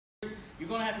You're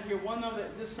going to have to hear one of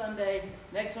it this Sunday,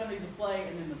 next Sunday's a play,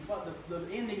 and then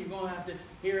the ending you're going to have to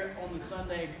hear it on the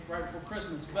Sunday right before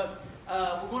Christmas. But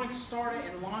we're going to start it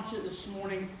and launch it this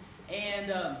morning, and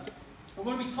we're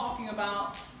going to be talking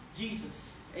about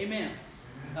Jesus. Amen.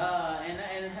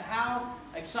 And how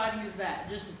exciting is that,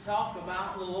 just to talk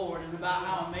about the Lord and about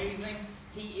how amazing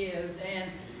He is. And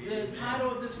the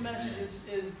title of this message is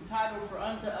titled, "For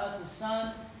unto us a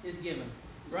Son is Given."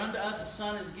 For unto us a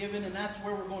Son is given, and that's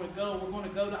where we're going to go. We're going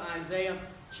to go to Isaiah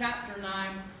chapter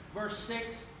 9, verse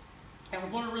 6. And we're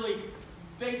going to really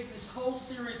base this whole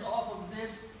series off of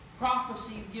this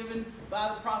prophecy given by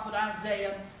the prophet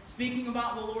Isaiah, speaking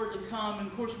about the Lord to come. And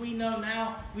of course we know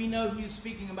he was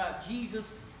speaking about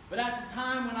Jesus. But at the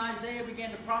time when Isaiah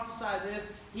began to prophesy this,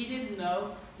 he didn't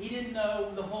know. He didn't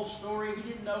know the whole story. He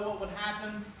didn't know what would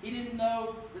happen. He didn't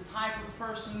know the type of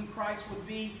person Christ would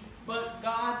be. But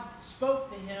God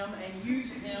spoke to him and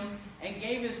used him and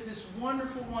gave us this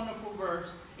wonderful, wonderful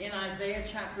verse in Isaiah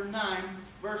chapter 9,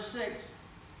 verse 6.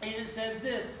 And it says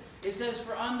this. It says,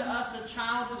 "For unto us a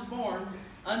child is born,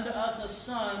 unto us a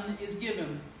son is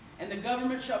given. And the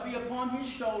government shall be upon his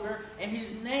shoulder, and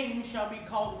his name shall be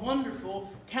called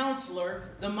Wonderful, Counselor,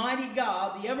 the Mighty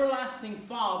God, the Everlasting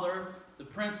Father, the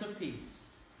Prince of Peace."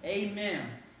 Amen.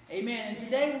 Amen. And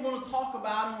today we're going to talk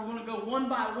about, and we're going to go one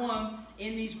by one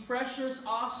in these precious,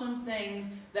 awesome things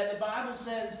that the Bible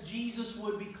says Jesus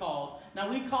would be called. Now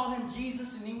we call him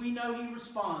Jesus, and we know he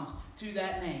responds to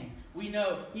that name. We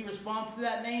know he responds to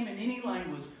that name in any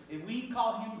language. If we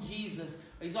call him Jesus,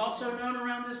 he's also known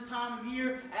around this time of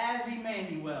year as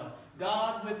Emmanuel,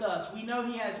 God with us. We know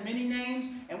he has many names,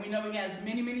 and we know he has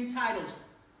many, many titles.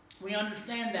 We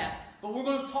understand that. But we're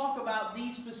going to talk about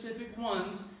these specific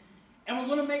ones. And we're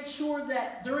going to make sure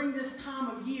that during this time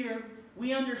of year,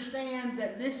 we understand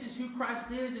that this is who Christ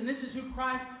is and this is who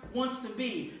Christ wants to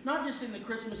be. Not just in the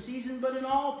Christmas season, but in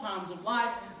all times of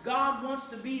life. God wants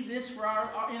to be this for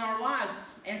in our lives.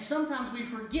 And sometimes we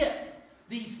forget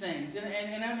these things.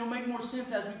 And it'll make more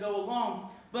sense as we go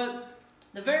along. But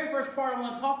the very first part I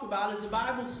want to talk about is the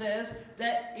Bible says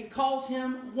that it calls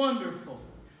him wonderful.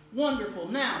 Wonderful.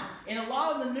 Now, in a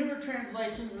lot of the newer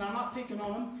translations, and I'm not picking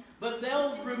on them, but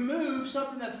they'll remove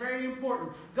something that's very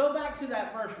important. Go back to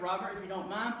that verse, Robert, if you don't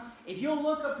mind. If you'll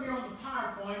look up here on the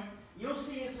PowerPoint, you'll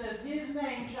see it says, "His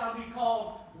name shall be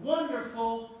called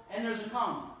Wonderful," and there's a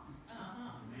comma.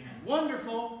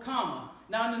 Wonderful, comma.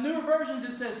 Now, in the newer versions,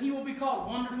 it says, "He will be called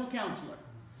Wonderful Counselor."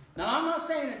 Now, I'm not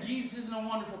saying that Jesus isn't a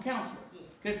wonderful counselor,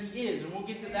 because he is, and we'll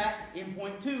get to that in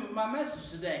point 2 of my message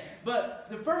today. But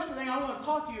the first thing I want to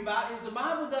talk to you about is the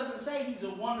Bible doesn't say he's a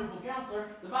wonderful counselor.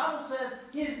 The Bible says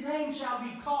his name shall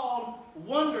be called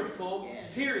Wonderful,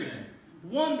 period.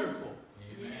 Wonderful.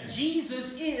 Amen.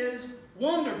 Jesus is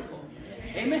wonderful.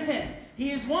 Amen. Amen.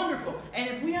 He is wonderful. And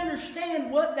if we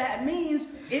understand what that means,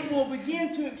 it will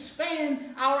begin to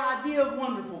expand our idea of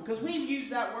wonderful. Because we've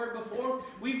used that word before.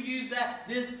 We've used that,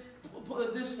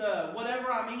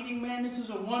 whatever I'm eating, man, this is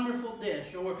a wonderful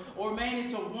dish. Or man,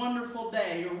 it's a wonderful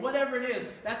day. Or whatever it is.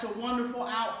 That's a wonderful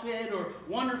outfit or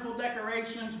wonderful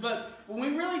decorations. But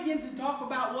when we really get to talk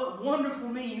about what wonderful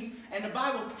means, and the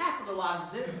Bible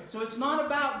capitalizes it, so it's not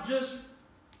about just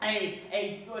a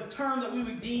term that we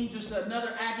would deem just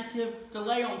another adjective to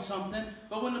lay on something.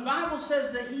 But when the Bible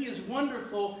says that he is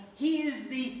wonderful, he is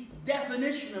the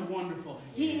definition of wonderful.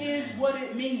 He is what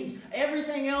it means.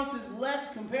 Everything else is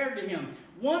less compared to him.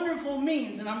 Wonderful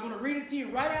means, and I'm going to read it to you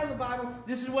right out of the Bible,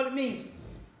 this is what it means: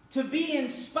 to be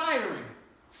inspiring,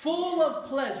 full of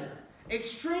pleasure,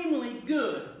 extremely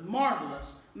good,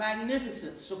 marvelous,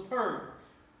 magnificent, superb,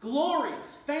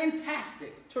 glorious,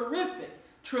 fantastic, terrific,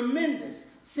 tremendous,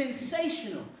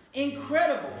 sensational,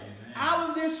 incredible, out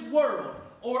of this world,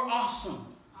 or awesome.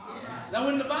 Now,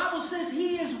 when the Bible says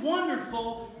he is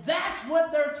wonderful, that's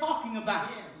what they're talking about.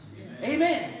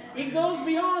 Amen. It goes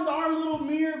beyond our little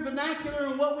mere vernacular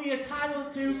and what we entitle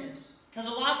it to. Because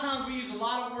a lot of times we use a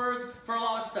lot of words for a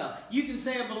lot of stuff. You can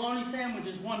say a bologna sandwich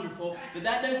is wonderful, but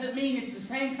that doesn't mean it's the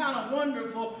same kind of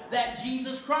wonderful that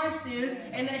Jesus Christ is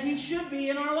and that he should be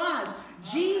in our lives.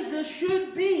 Jesus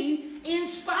should be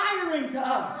inspiring to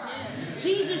us.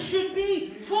 Jesus should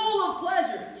be full of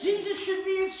pleasure. Jesus should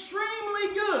be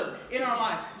extremely good in our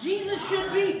life. Jesus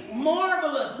should be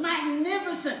marvelous,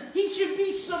 magnificent. He should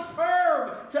be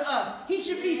superb to us. He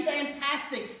should be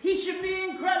fantastic. He should be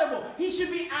incredible. He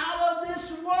should be out of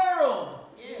this world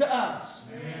to us.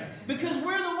 Because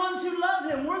we're the ones who love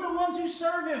him. We're the ones who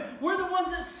serve him. We're the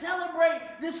ones that celebrate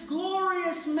this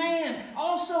glorious man,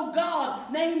 also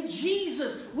God, named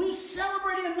Jesus. We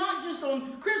celebrate him not just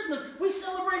on Christmas. We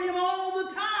celebrate him all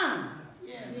the time.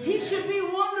 He should be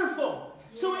wonderful.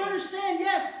 So we understand,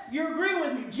 yes, you're agreeing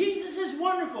with me. Jesus is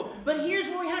wonderful. But here's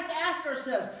what we have to ask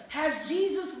ourselves. Has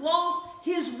Jesus lost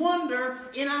his wonder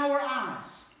in our eyes?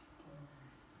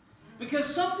 Because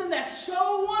something that's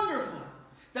so wonderful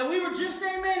that we were just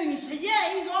amening, and you say,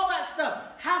 yeah, he's all that stuff.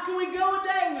 How can we go a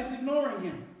day with ignoring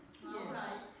him? All right.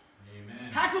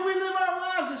 Amen. How can we live our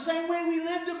lives the same way we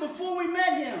lived it before we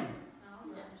met him?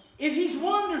 If he's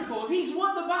wonderful, if he's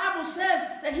what the Bible says,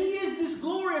 that he is this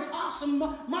glorious, awesome,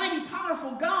 mighty,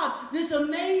 powerful God, this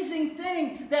amazing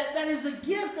thing that is a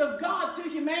gift of God to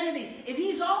humanity. If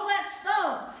he's all that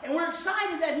stuff, and we're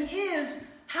excited that he is,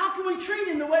 how can we treat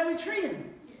him the way we treat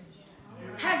him?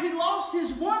 Has he lost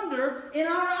his wonder in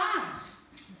our eyes?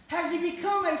 Has he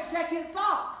become a second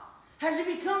thought? Has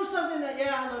he become something that,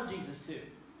 yeah, I love Jesus too.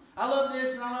 I love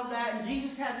this and I love that, and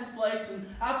Jesus has his place, and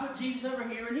I put Jesus over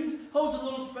here, and he holds a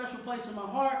little special place in my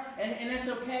heart, and that's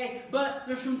okay. But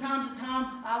there's from time to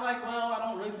time, I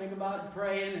don't really think about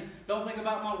praying, and don't think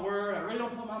about my word. I really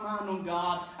don't put my mind on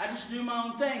God. I just do my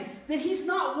own thing. Then he's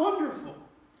not wonderful.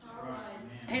 All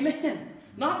right. Amen.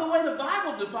 Not the way the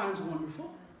Bible defines wonderful.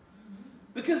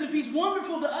 Because if he's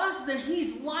wonderful to us, then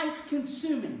he's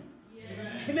life-consuming.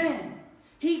 Yes. Amen.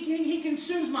 He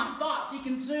consumes my thoughts. He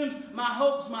consumes my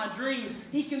hopes, my dreams.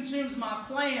 He consumes my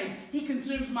plans. He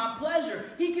consumes my pleasure.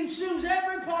 He consumes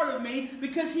every part of me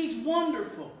because he's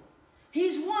wonderful.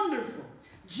 He's wonderful.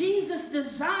 Jesus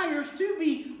desires to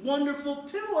be wonderful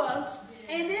to us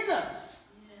and in us.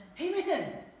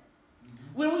 Amen.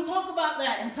 When we talk about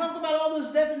that and talk about all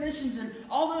those definitions and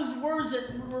all those words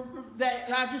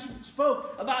that I just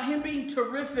spoke about him being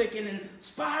terrific and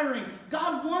inspiring,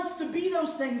 God wants to be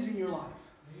those things in your life.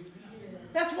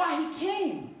 That's why he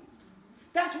came.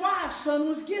 That's why a son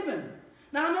was given.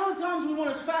 Now, I know at times we want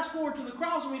to fast forward to the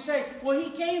cross and we say, well,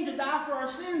 he came to die for our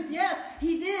sins. Yes,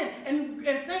 he did. And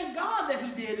thank God that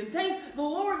he did. And thank the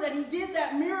Lord that he did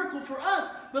that miracle for us.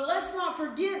 But let's not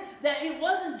forget that it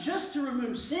wasn't just to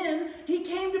remove sin. He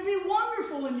came to be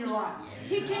wonderful in your life.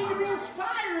 He came to be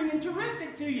inspiring and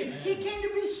terrific to you. He came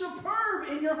to be superb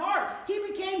in your heart. He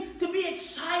became to be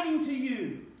exciting to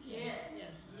you. Yes.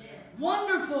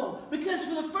 Wonderful, because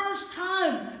for the first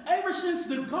time ever since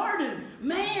the garden,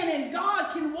 man and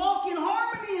God can walk in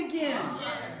harmony again.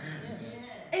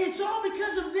 And it's all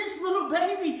because of this little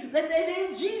baby that they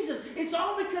named Jesus. It's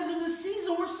all because of the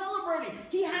season we're celebrating.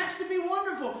 He has to be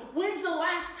wonderful. When's the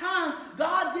last time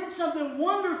God did something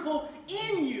wonderful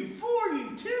in you, for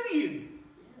you, to you?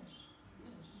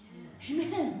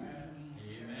 Amen. Amen.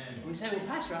 We say, well,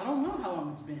 Pastor, I don't know how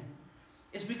long it's been.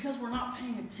 It's because we're not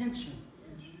paying attention.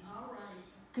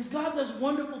 Because God does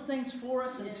wonderful things for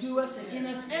us and to us and in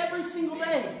us every single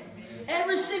day.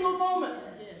 Every single moment.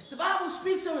 The Bible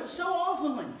speaks of it so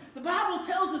oftenly. The Bible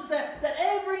tells us that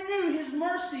every new his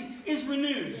mercy is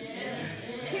renewed.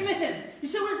 Amen. You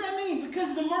say, what does that mean?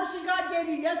 Because the mercy God gave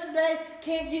you yesterday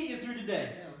can't get you through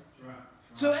today.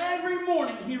 So every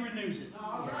morning he renews it.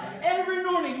 Every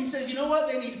morning he says, you know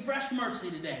what? They need fresh mercy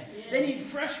today. They need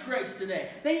fresh grace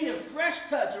today. They need a fresh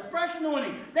touch, a fresh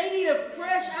anointing. They need a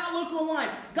fresh outlook on life.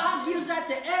 God gives that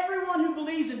to everyone who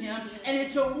believes in him. And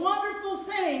it's a wonderful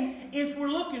thing if we're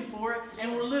looking for it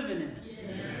and we're living in it.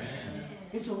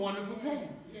 It's a wonderful thing.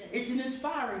 It's an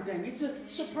inspiring thing. It's a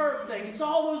superb thing. It's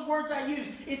all those words I use.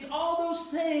 It's all those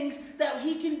things that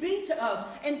he can be to us.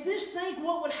 And just think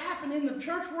what would happen in the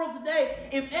church world today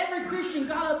if every Christian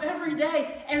got up every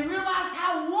day and realized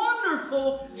how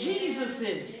wonderful Jesus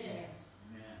is.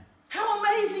 How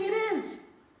amazing it is.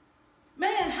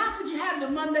 Man, how could you have the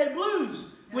Monday blues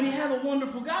when you have a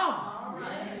wonderful God?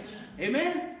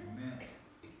 Amen?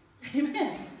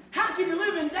 Amen. How can you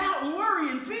live in doubt and worry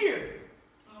and fear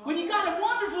when you got a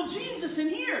wonderful Jesus in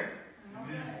here?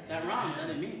 That rhymes. I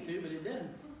didn't mean it to, but it did.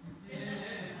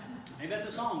 Maybe that's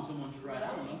a song someone should write. I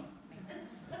don't know.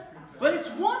 But it's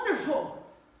wonderful.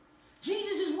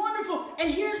 Jesus is wonderful.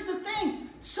 And here's the thing.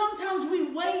 Sometimes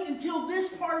we wait until this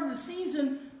part of the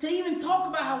season to even talk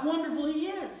about how wonderful he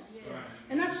is.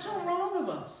 And that's so wrong of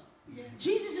us.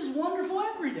 Jesus is wonderful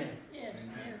every day.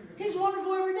 He's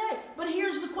wonderful every day. But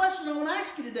here's the question I want to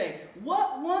ask you today.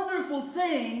 What wonderful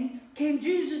thing can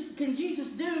Jesus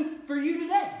do for you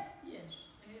today?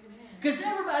 Because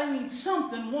everybody needs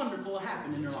something wonderful to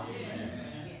happen in their life.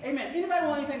 Amen. Anybody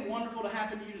want anything wonderful to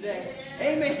happen to you today?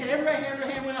 Amen. Everybody has their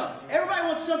hand went up. Everybody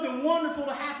wants something wonderful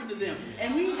to happen to them.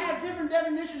 And we have different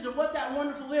definitions of what that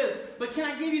wonderful is. But can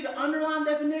I give you the underlying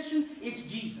definition? It's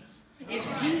Jesus. It's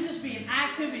Jesus being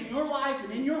active in your life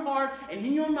and in your heart and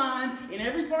in your mind, in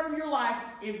every part of your life.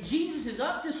 If Jesus is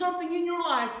up to something in your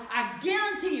life, I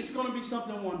guarantee it's going to be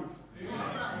something wonderful.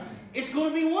 It's going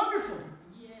to be wonderful.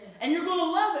 And you're going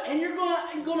to love it. And you're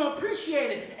going to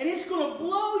appreciate it. And it's going to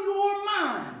blow your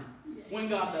mind when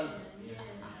God does it.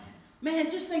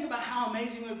 Man, just think about how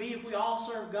amazing it would be if we all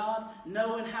serve God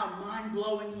knowing how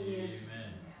mind-blowing He is.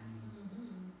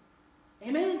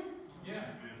 Amen? Amen? Yeah.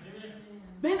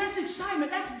 Man, that's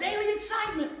excitement. That's daily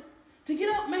excitement. To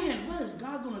get up, man, what is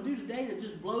God going to do today that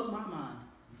just blows my mind?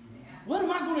 What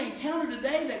am I going to encounter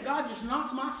today that God just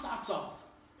knocks my socks off?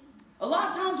 A lot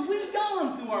of times we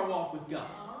yawn through our walk with God.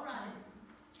 All right.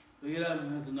 We get up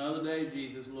and it's another day,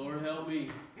 Jesus. Lord, help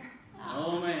me.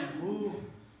 Oh, man. Ooh.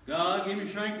 God, give me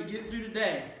strength to get through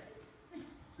today.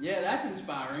 Yeah, that's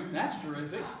inspiring. That's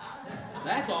terrific.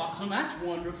 That's awesome. That's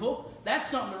wonderful. That's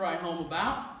something to write home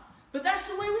about. But that's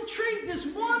the way we treat this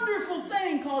wonderful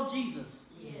thing called Jesus.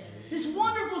 This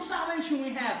wonderful salvation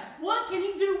we have. What can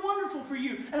He do wonderful for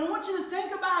you? And I want you to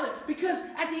think about it, because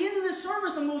at the end of this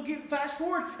service, I'm going to fast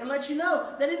forward and let you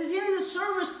know that at the end of this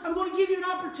service, I'm going to give you an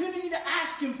opportunity to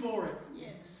ask Him for it.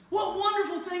 What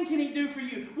wonderful thing can He do for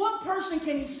you? What person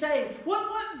can He save?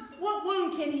 What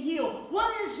wound can He heal?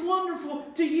 What is wonderful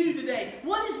to you today?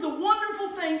 What is the wonderful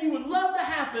thing you would love to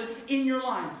happen in your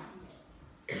life?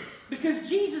 Because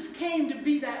Jesus came to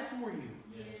be that for you.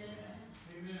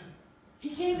 He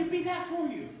came to be that for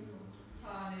you.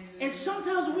 And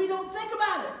sometimes we don't think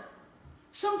about it.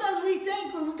 Sometimes we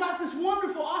think we got this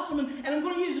wonderful, awesome, and I'm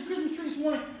going to use the Christmas tree this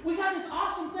morning. We got this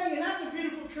awesome thing, and that's a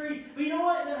beautiful tree. But you know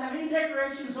what? It doesn't have any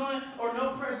decorations on it or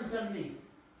no presents underneath.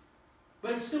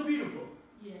 But it's still beautiful.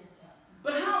 Yes.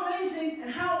 But how amazing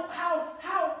and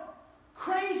how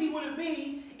crazy would it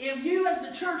be if you as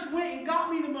the church went and got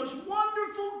me the most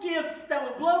wonderful gift that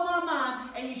would blow my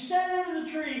mind, and you set it under the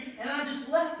tree, and I just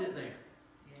left it there?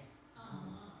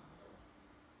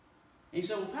 And you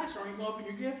say, well, Pastor, aren't you going to open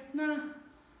your gift? Nah,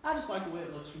 I just like the way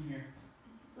it looks from here.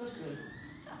 Looks good.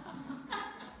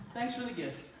 Thanks for the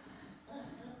gift.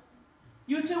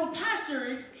 You would say, well,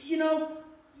 Pastor, you know,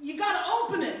 you got to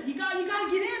open it. You got to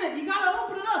get in it. You got to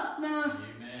open it up. Nah,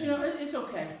 Amen. you know, it's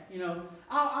okay. You know,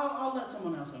 I'll let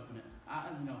someone else open it.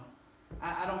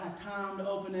 I don't have time to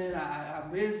open it.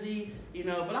 I'm busy, you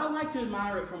know, but I like to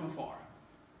admire it from afar.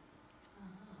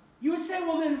 You would say,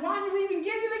 well, then why did we even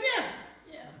give you the gift?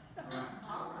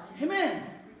 All right. Amen.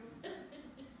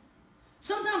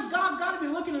 Sometimes God's got to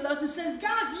be looking at us and says,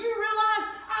 guys, do you realize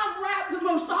I've wrapped the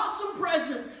most awesome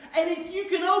present, and you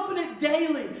can open it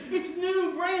daily. It's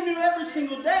new, brand new every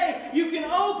single day. You can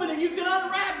open it. You can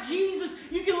unwrap Jesus.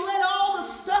 You can let all the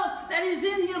stuff that is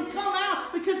in Him come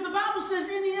out, because the Bible says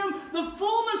in Him the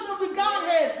fullness of the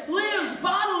Godhead lives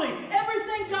bodily.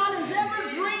 Everything God has ever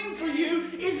dreamed for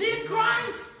you is in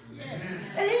Christ.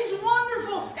 And He's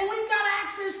wonderful, and we've got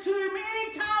access to Him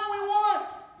anytime we want.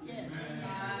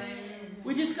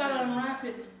 We just got to unwrap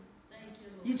it.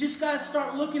 You just got to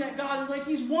start looking at God as like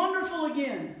He's wonderful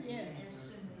again.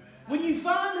 When you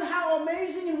find how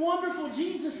amazing and wonderful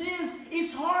Jesus is,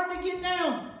 it's hard to get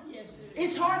down.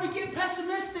 It's hard to get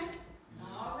pessimistic.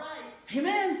 All right.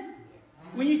 Amen.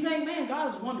 When you think, man,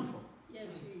 God is wonderful.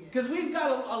 Because we've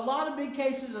got a lot of big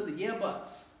cases of the yeah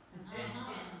buts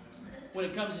when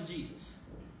it comes to Jesus.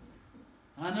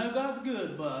 I know God's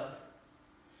good, but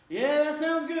yeah, that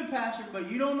sounds good, Pastor, but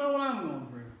you don't know what I'm going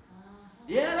through.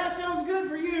 Yeah, that sounds good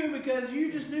for you because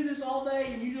you just do this all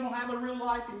day and you don't have a real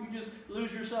life and you just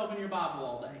lose yourself in your Bible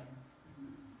all day.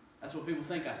 That's what people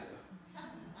think I do.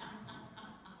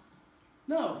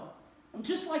 No, I'm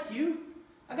just like you.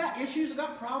 I got issues, I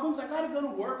got problems, I got to go to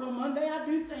work on Monday, I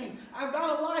do things. I've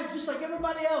got a life just like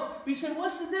everybody else. But you said,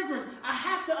 what's the difference? I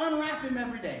have to unwrap Him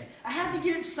every day. I have to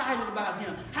get excited about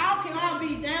Him. How can I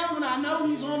be down when I know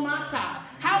He's on my side?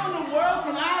 How in the world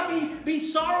can I be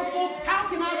sorrowful? How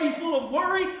can I be full of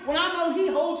worry when I know He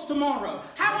holds tomorrow?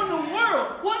 How in the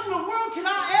world, what in the world can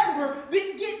I ever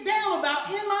get down about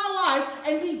in my life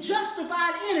and be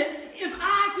justified in it if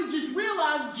I could just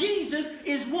realize Jesus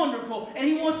is wonderful and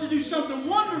He wants to do something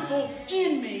wonderful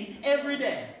in me every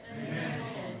day? Amen.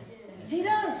 He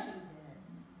does.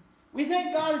 We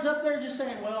think God is up there just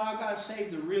saying, well, I got to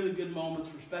save the really good moments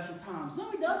for special times. No,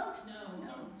 He doesn't.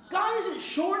 No. God isn't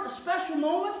short of special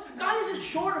moments. God isn't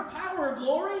short of power or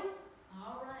glory.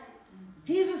 All right.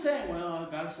 He isn't saying, well, I've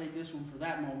got to save this one for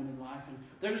that moment in life. And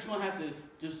they're just going to have to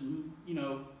just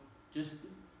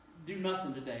do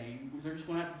nothing today. They're just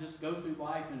going to have to just go through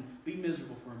life and be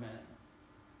miserable for a minute.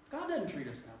 God doesn't treat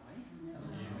us that way. No.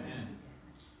 Amen.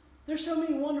 There's so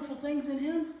many wonderful things in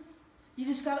Him. You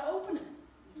just got to open it.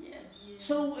 Yes.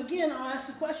 So again, I'll ask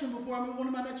the question before I move on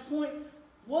to my next point.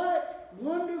 What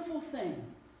wonderful thing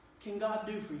can God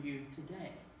do for you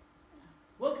today?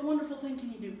 What wonderful thing can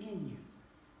He do in you?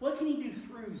 What can He do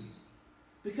through you?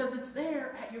 Because it's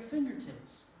there at your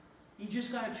fingertips. You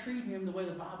just got to treat him the way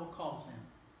the Bible calls him.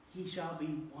 He shall be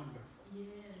wonderful. Yes.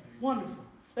 Wonderful.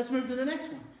 Let's move to the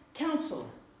next one. Counselor.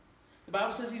 The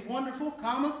Bible says he's wonderful,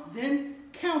 comma, then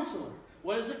counselor.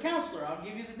 What is a counselor? I'll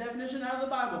give you the definition out of the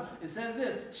Bible. It says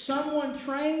this: someone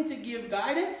trained to give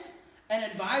guidance, an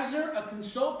advisor, a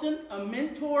consultant, a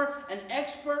mentor, an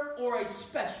expert, or a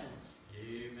specialist.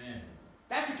 Amen.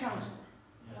 That's a counselor.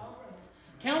 All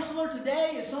right. Counselor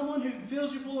today is someone who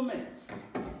fills you full of minutes.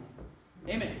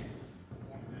 Amen.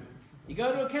 You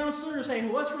go to a counselor and say,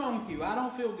 what's wrong with you? I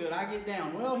don't feel good. I get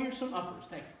down. Well, here's some uppers.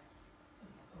 Take it.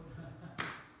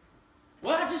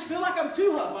 Well, I just feel like I'm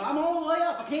too up. I'm all the way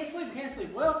up. I can't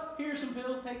sleep. Well, here's some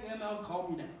pills. Take them. They'll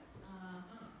calm you down.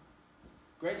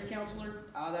 Greatest counselor,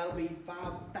 that'll be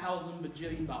 $5,000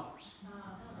 bajillion.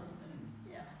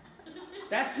 Yeah.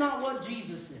 That's not what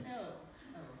Jesus is. No.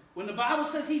 When the Bible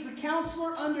says he's a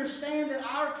counselor, understand that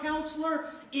our counselor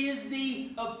is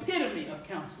the epitome of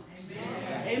counselors.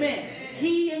 Amen. Amen.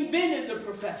 He invented the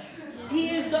profession. He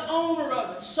is the owner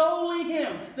of it. Solely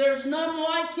him. There's none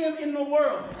like him in the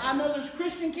world. I know there's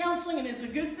Christian counseling, and it's a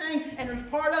good thing, and there's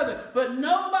part of it. But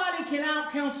nobody can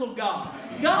out-counsel God.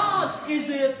 God is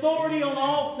the authority on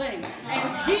all things.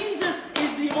 And Jesus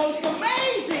is the most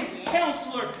amazing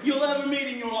counselor you'll ever meet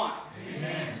in your life.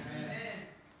 Amen.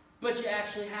 But you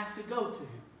actually have to go to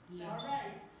him. All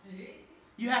right.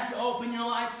 You have to open your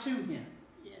life to him.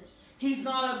 Yes. He's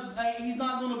not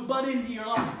going to butt into your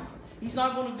life. He's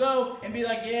not going to go and be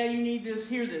like, yeah, you need this,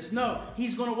 hear this. No,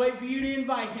 he's going to wait for you to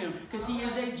invite him because he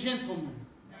is a gentleman.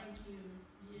 Thank you.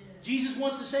 Yes. Jesus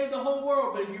wants to save the whole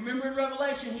world, but if you remember in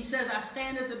Revelation, he says, I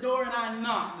stand at the door and I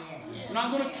knock. Yes. I'm not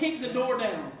going to kick the door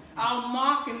down. I'll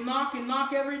knock and knock and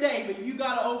knock every day, but you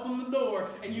got to open the door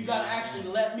and you got to actually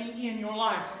let me in your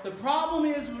life. The problem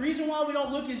is, the reason why we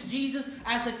don't look at Jesus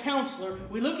as a counselor,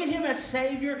 we look at him as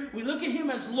Savior, we look at him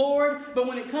as Lord, but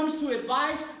when it comes to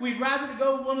advice, we'd rather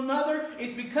go with one another.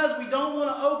 It's because we don't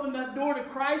want to open that door to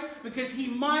Christ because he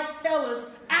might tell us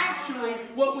actually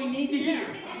what we need to hear.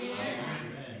 Yes.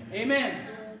 Amen.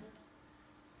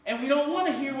 And we don't want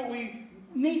to hear what we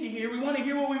need to hear. We want to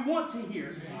hear what we want to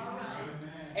hear. All right.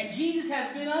 And Jesus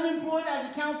has been unemployed as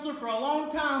a counselor for a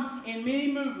long time in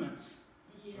many movements.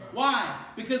 Yes. Why?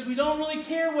 Because we don't really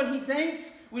care what he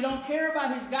thinks. We don't care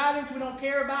about his guidance. We don't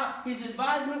care about his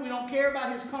advisement. We don't care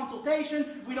about his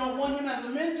consultation. We don't want him as a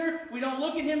mentor. We don't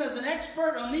look at him as an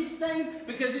expert on these things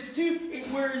because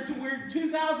we're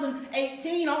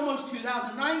 2018, almost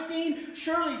 2019.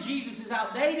 Surely Jesus is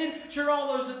outdated. Sure,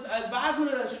 all those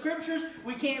advisement of the scriptures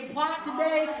we can't apply it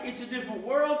today. It's a different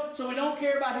world. So we don't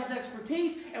care about his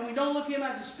expertise, and we don't look at him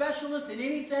as a specialist in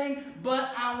anything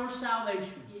but our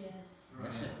salvation. Yes.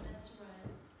 That's it. That's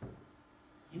right.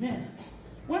 Amen.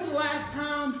 When's the last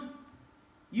time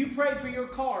you prayed for your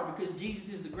car because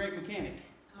Jesus is the great mechanic?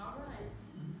 All right.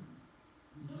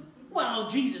 Well,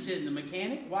 Jesus isn't the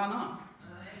mechanic. Why not?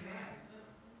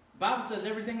 The Bible says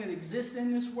everything that exists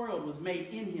in this world was made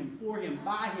in him,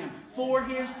 by him, for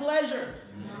his pleasure.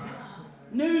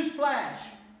 News flash.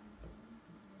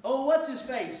 Oh, what's his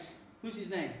face? Who's his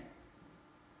name?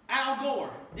 Al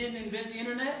Gore didn't invent the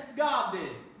internet. God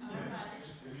did. All right.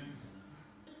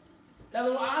 That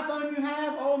little iPhone you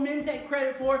have, all men take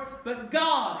credit for it, but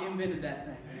God invented that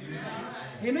thing.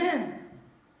 Amen.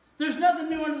 There's nothing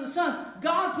new under the sun.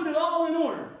 God put it all in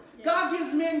order. God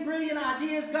gives men brilliant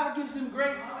ideas. God gives them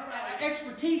great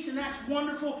expertise, and that's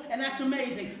wonderful, and that's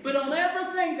amazing. But don't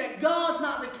ever think that God's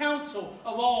not the counsel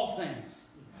of all things.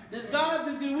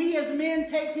 Do we as men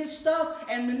take his stuff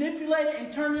and manipulate it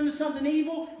and turn it into something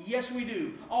evil? Yes, we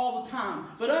do. All the time.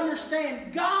 But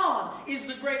understand, God is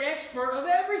the great expert of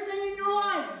everything in your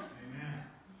life. Amen.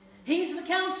 He's the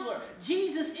counselor.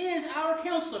 Jesus is our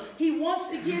counselor. He wants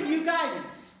to give you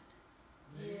guidance.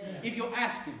 Yes. If you'll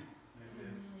ask him.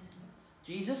 Amen.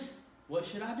 Jesus, what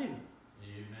should I do?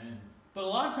 Amen. But a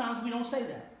lot of times we don't say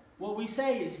that. What we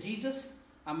say is, Jesus,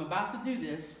 I'm about to do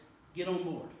this. Get on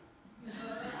board.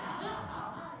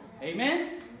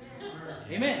 Amen?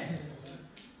 Amen.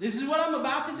 This is what I'm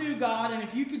about to do, God, and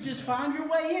if you could just find your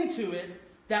way into it,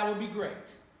 that would be great.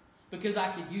 Because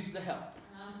I could use the help.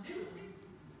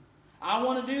 I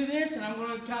want to do this, and I'm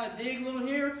going to kind of dig a little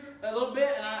here, a little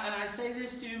bit, and I say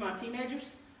this to my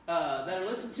teenagers that are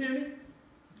listening to me.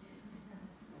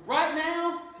 Right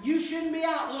now, you shouldn't be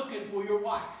out looking for your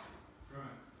wife.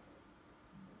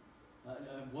 Right.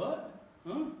 What?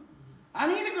 Huh? I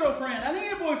need a girlfriend. I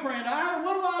need a boyfriend.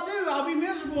 What do I do? I'll be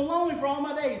miserable and lonely for all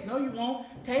my days. No, you won't.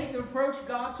 Take the approach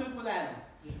God took with Adam.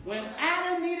 When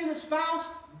Adam needed a spouse,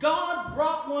 God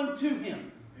brought one to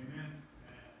him. Amen.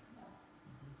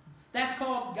 That's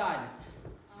called guidance.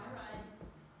 All right.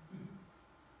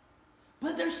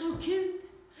 But they're so cute.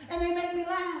 And they make me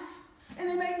laugh. And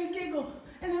they make me giggle.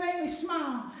 And they make me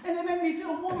smile. And they make me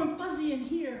feel warm and fuzzy in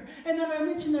here. And then I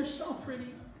mention they're so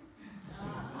pretty.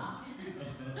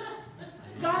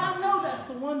 God, I know that's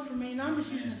the one for me. And I'm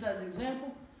just using this as an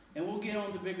example. And we'll get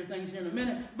on to bigger things here in a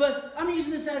minute. But I'm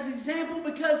using this as an example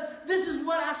because this is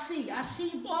what I see. I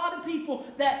see a lot of people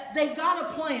that they got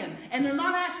a plan. And they're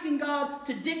not asking God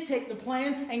to dictate the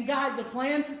plan and guide the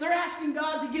plan. They're asking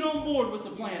God to get on board with the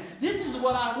plan. This is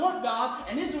what I want, God,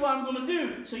 and this is what I'm going to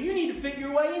do. So you need to fit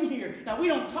your way in here. Now, we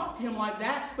don't talk to Him like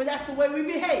that, but that's the way we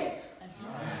behave. That's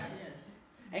right. Yes.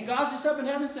 And God's just up in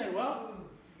heaven saying, well,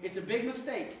 it's a big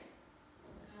mistake.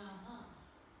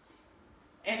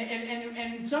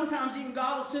 And sometimes even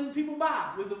God will send people by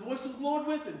with the voice of the Lord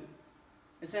with Him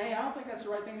and say, hey, I don't think that's the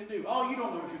right thing to do. Oh, you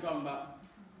don't know what you're talking about.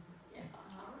 Yeah.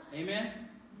 Amen?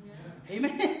 Yeah.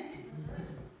 Amen?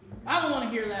 I don't want to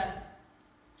hear that.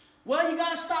 Well, you got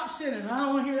to stop sinning. I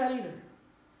don't want to hear that either.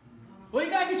 Well,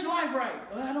 you got to get your life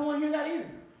right. Well, I don't want to hear that either.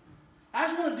 I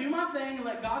just want to do my thing and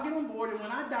let God get on board, and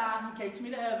when I die, He takes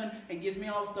me to heaven and gives me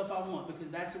all the stuff I want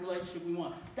because that's the relationship we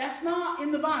want. That's not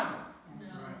in the Bible.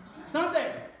 It's not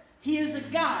there. He is a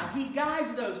guide. He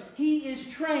guides those. He is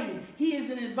trained. He is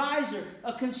an advisor,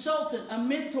 a consultant, a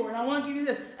mentor. And I want to give you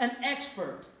this, an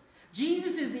expert.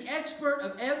 Jesus is the expert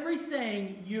of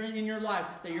everything you're in your life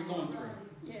that you're going through.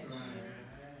 Yes.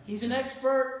 He's an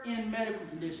expert in medical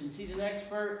conditions. He's an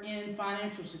expert in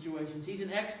financial situations. He's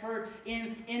an expert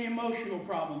in emotional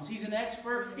problems. He's an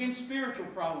expert in spiritual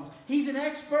problems. He's an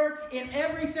expert in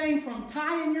everything from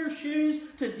tying your shoes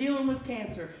to dealing with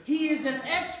cancer. He is an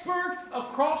expert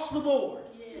across the board.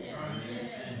 Yes.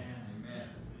 Yes.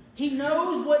 He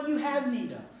knows what you have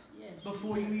need of Yes.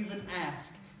 before you even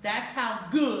ask. That's how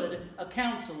good a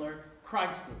counselor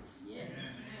Christ is. Yes.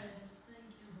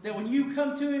 That when you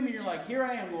come to Him and you're like, here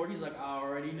I am, Lord, He's like, I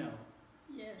already know.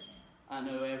 Yes. I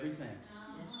know everything.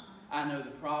 Yes. I know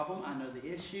the problem. I know the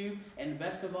issue. And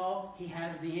best of all, He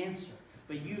has the answer.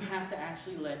 But you have to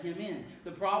actually let Him in.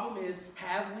 The problem is,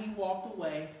 have we walked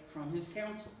away from His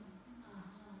counsel?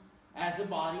 As a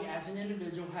body, as an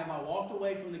individual, have I walked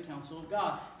away from the counsel of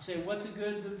God? You say, what's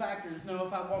the factor to know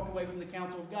if I walked away from the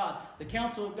counsel of God? The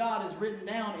counsel of God is written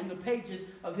down in the pages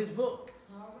of His book.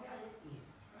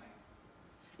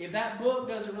 If that book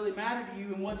doesn't really matter to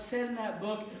you and what's said in that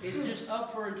book is just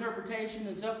up for interpretation,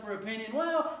 it's up for opinion,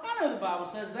 well, I know the Bible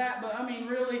says that, but I mean,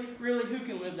 really, who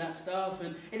can live that stuff?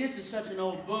 And it's just such an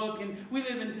old book, and we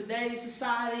live in today's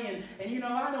society, and you know,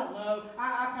 I don't know.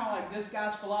 I kind of like this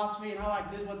guy's philosophy, and I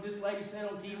like what this lady said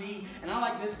on TV, and I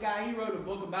like this guy. He wrote a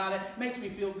book about it. Makes me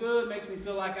feel good. Makes me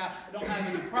feel like I don't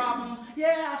have any problems.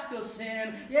 Yeah, I still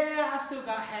sin. Yeah, I still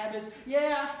got habits.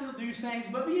 Yeah, I still do things.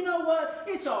 But you know what?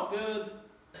 It's all good.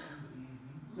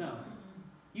 No.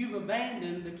 You've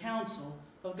abandoned the counsel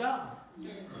of God.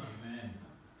 Yes. Amen.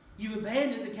 You've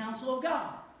abandoned the counsel of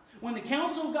God. When the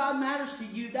counsel of God matters to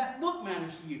you, that book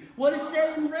matters to you. What is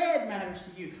said in red matters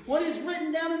to you. What is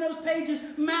written down in those pages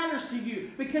matters to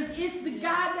you. Because it's the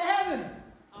guide to heaven.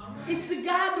 It's the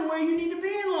guide to where you need to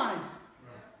be in life.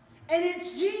 And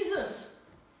it's Jesus.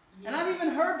 And I've even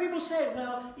heard people say,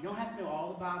 well, you don't have to know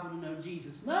all the Bible to know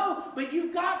Jesus. No, but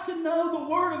you've got to know the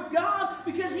Word of God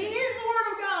because He is the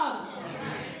Word of God.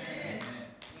 Yes.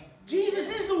 Jesus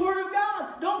is the Word of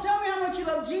God. Don't tell me how much you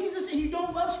love Jesus and you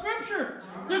don't love Scripture.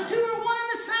 The two are one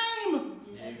and the same.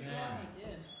 Yes. Yes.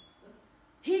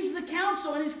 He's the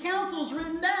counsel, and His counsel is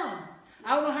written down.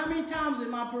 I don't know how many times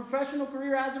in my professional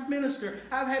career as a minister,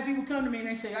 I've had people come to me and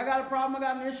they say, I got a problem, I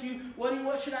got an issue,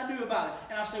 what should I do about it?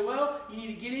 And I say, well, you need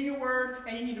to get in your Word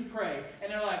and you need to pray.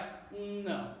 And they're like,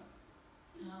 no.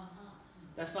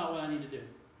 That's not what I need to do.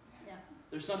 Yeah.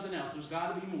 There's something else. There's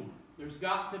got to be more. There's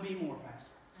got to be more, Pastor.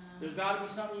 There's got to be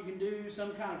something you can do,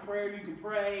 some kind of prayer you can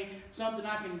pray, something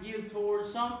I can give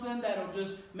towards, something that'll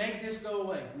just make this go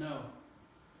away. No.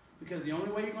 Because the only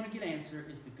way you're going to get answer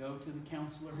is to go to the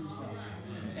counselor himself.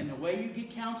 And the way you get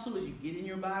counsel is you get in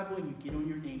your Bible and you get on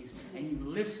your knees and you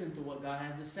listen to what God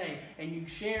has to say and you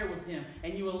share with Him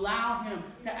and you allow Him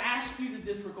to ask you the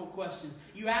difficult questions.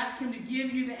 You ask Him to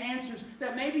give you the answers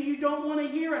that maybe you don't want to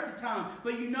hear at the time,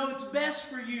 but you know it's best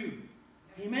for you.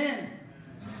 Amen.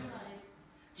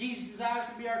 Jesus desires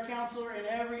to be our counselor in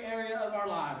every area of our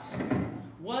lives.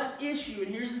 What issue,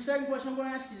 and here's the second question I'm going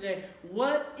to ask you today.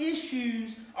 What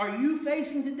issues are you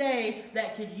facing today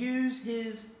that could use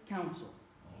His counsel?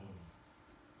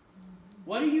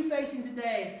 What are you facing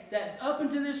today that up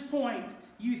until this point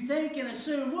you think and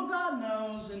assume, well, God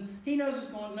knows and He knows it's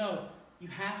going to know. You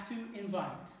have to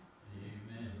invite.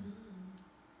 Amen.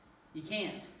 You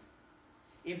can't.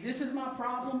 If this is my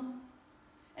problem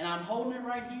and I'm holding it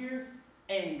right here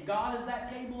And God is that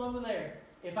table over there.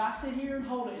 If I sit here and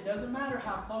hold it, it doesn't matter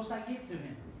how close I get to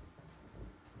Him.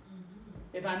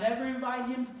 If I never invite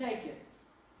Him to take it,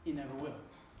 He never will.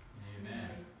 Amen.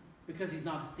 Because He's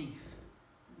not a thief.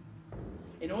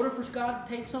 In order for God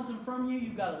to take something from you,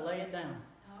 you've got to lay it down.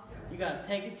 You've got to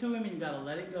take it to Him and you've got to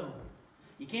let it go.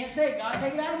 You can't say, God,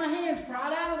 take it out of my hands.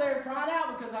 Pry it out of there. Pry it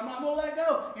out because I'm not going to let it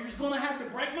go. You're just going to have to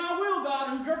break my will,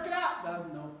 God, and jerk it out.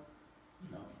 God, no.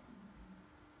 No.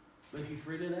 But if you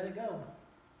freely let it go,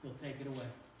 He'll take it away.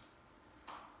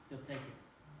 He'll take it.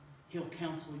 He'll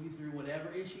counsel you through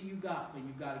whatever issue you've got, but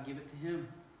you've got to give it to Him.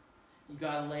 You've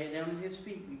got to lay it down at His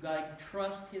feet. You've got to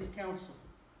trust His counsel.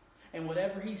 And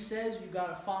whatever He says, you've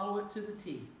got to follow it to the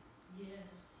T. Yes.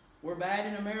 We're bad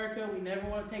in America. We never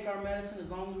want to take our medicine as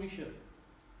long as we should.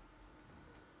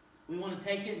 We want to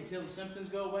take it until the symptoms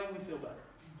go away and we feel better.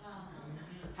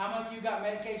 How many of you got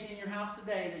medication in your house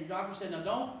today that your doctor said, no,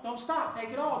 don't stop.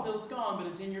 Take it all until it's gone, but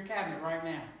it's in your cabinet right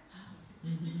now.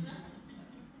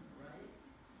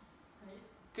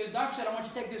 Because the doctor said, I want you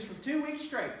to take this for 2 weeks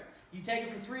straight. You take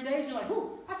it for 3 days, you're like,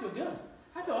 whoo, I feel good.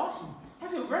 I feel awesome. I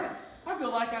feel great. I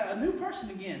feel like a new person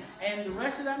again. And the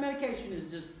rest of that medication is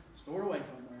just stored away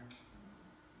somewhere.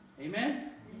 Amen?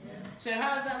 So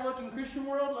how does that look in the Christian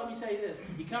world? Let me tell you this.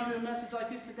 You come to a message like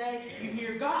this today, you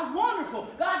hear, God's wonderful.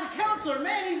 God's a counselor.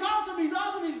 Man, He's awesome. He's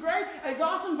awesome. He's great. He's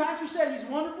awesome. Pastor said He's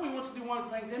wonderful. He wants to do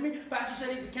wonderful things in me. Pastor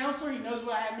said He's a counselor. He knows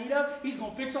what I have need of. He's going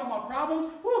to fix all my problems.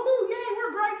 Woohoo, yay,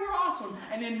 we're great. We're awesome.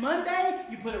 And then Monday,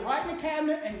 you put it right in the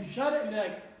cabinet and you shut it and be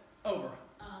like, over.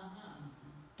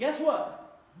 Guess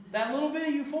what? That little bit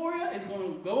of euphoria is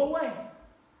going to go away.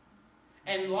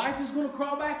 And life is going to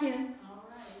crawl back in.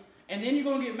 And then you're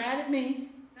going to get mad at me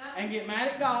and get mad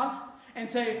at God and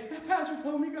say, that pastor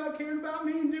told me God cared about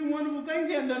me and do wonderful things.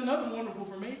 He hasn't done nothing wonderful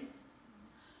for me.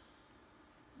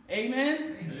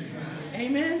 Amen? Amen?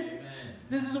 Amen?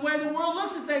 This is the way the world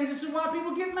looks at things. This is why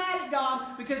people get mad at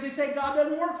God, because they say God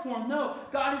doesn't work for them. No,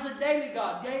 God is a daily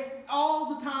God.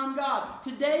 All the time God.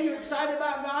 Today you're excited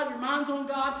about God. Your mind's on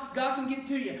God. God can get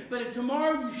to you. But if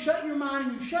tomorrow you shut your mind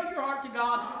and you shut your heart to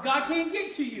God, God can't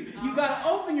get to you. You've got to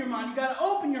open your mind. You've got to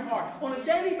open your heart on a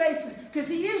daily basis, because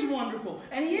He is wonderful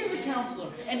and He is a counselor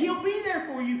and He'll be there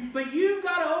for you. But you've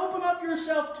got to open up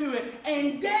yourself to it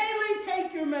and daily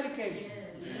take your medication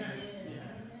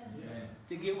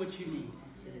to get what you need.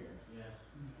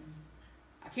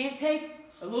 I can't take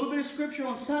a little bit of scripture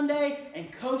on Sunday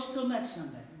and coast till next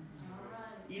Sunday.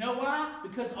 You know why?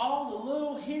 Because all the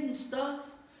little hidden stuff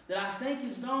that I think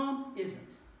is gone isn't.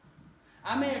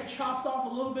 I may have chopped off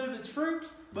a little bit of its fruit,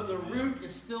 but the root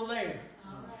is still there.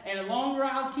 And the longer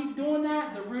I keep doing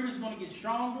that, the root is going to get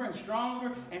stronger and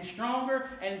stronger and stronger,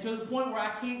 and to the point where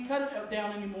I can't cut it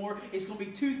down anymore. It's going to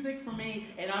be too thick for me,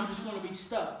 and I'm just going to be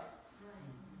stuck.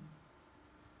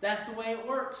 That's the way it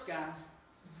works, guys.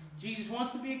 Jesus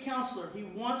wants to be a counselor. He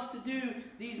wants to do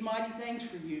these mighty things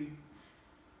for you.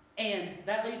 And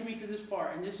that leads me to this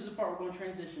part. And this is the part we're going to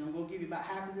transition. I'm going to give you about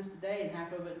half of this today and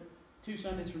half of it 2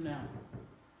 Sundays from now.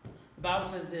 The Bible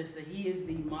says this, that He is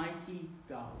the mighty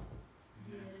God.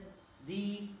 Yes.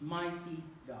 The mighty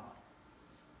God.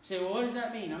 You say, well, what does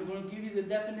that mean? I'm going to give you the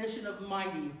definition of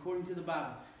mighty according to the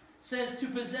Bible. It says to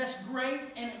possess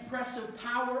great and impressive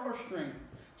power or strength.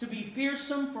 To be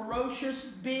fearsome, ferocious,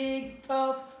 big,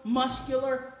 tough,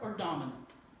 muscular, or dominant.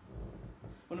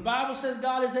 When the Bible says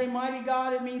God is a mighty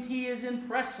God, it means He is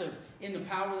impressive in the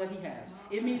power that He has.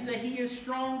 It means that He is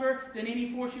stronger than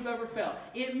any force you've ever felt.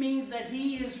 It means that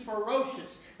He is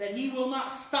ferocious, that He will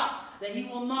not stop, that He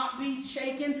will not be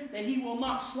shaken, that He will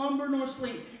not slumber nor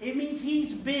sleep. It means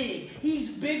He's big. He's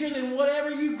bigger than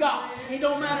whatever you got. It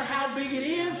don't matter how big it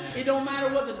is. It don't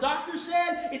matter what the doctor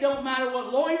said. It don't matter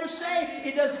what lawyers say.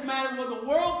 It doesn't matter what the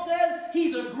world says.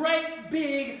 He's a great,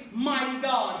 big, mighty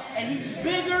God. And He's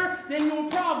bigger than your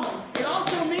problem. It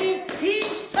also means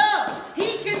He's tough.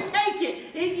 He can take it.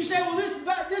 You say, well,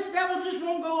 this devil just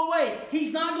won't go away.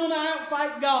 He's not going to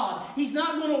outfight God. He's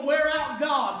not going to wear out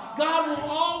God. God will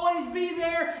always be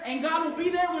there, and God will be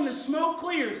there when the smoke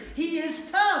clears. He is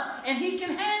tough, and He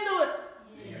can handle it.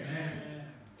 Amen.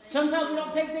 Sometimes we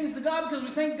don't take things to God because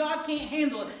we think God can't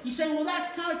handle it. You say, well, that's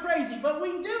kind of crazy, but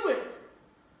we do it.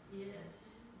 Yes.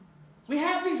 We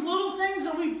have these little things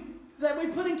that we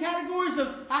put in categories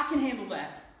of, I can handle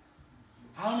that.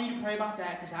 I don't need to pray about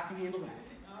that because I can handle that.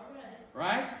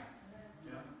 Right?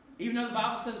 Yeah. Even though the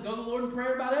Bible says go to the Lord in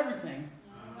prayer about everything.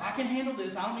 I can handle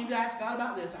this. I don't need to ask God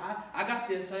about this. I got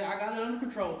this. I got it under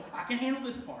control. I can handle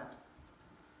this part.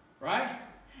 Right?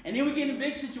 And then we get into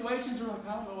big situations. We're like,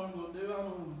 I don't know what I'm going to do. I don't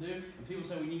know what I'm going to do. And people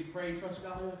people say we need to pray and trust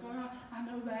God. They're like, oh, I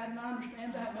know that and I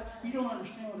understand that, but you don't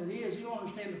understand what it is. You don't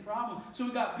understand the problem. So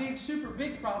we've got big, super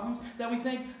big problems that we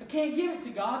think, I can't give it to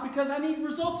God because I need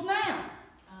results now.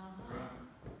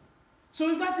 So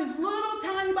we've got this little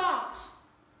tiny box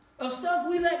of stuff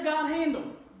we let God handle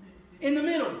in the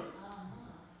middle.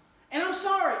 And I'm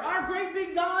sorry, our great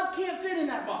big God can't fit in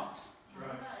that box.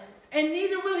 And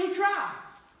neither will He try.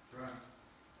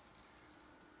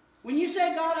 When you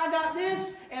say, God, I got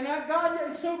this, and God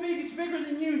is so big, it's bigger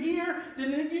than you here, then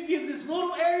you give this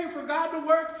little area for God to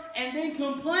work and then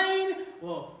complain,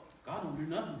 well, God don't do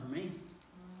nothing for me.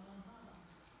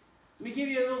 Let me give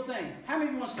you a little thing. How many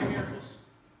of you want to see miracles?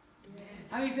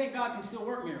 How many think God can still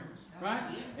work miracles? Right?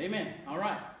 Amen. All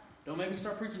right. Don't make me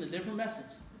start preaching a different message.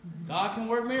 God can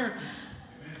work miracles.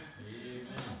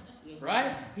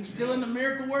 Right? He's still in the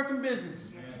miracle working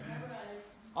business.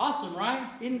 Awesome, right?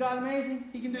 Isn't God amazing?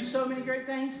 He can do so many great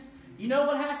things. You know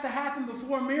what has to happen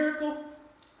before a miracle?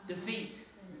 Defeat,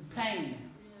 pain,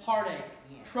 heartache,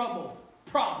 trouble,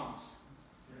 problems.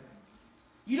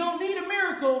 You don't need a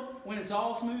miracle when it's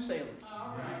all smooth sailing.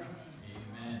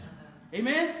 Amen.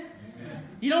 Amen?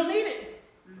 You don't need it.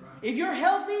 If you're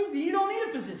healthy, then you don't need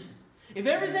a physician. If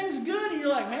everything's good and you're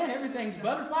like, man, everything's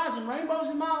butterflies and rainbows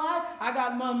in my life, I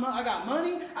got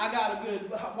money, I got a good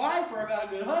wife, or I got a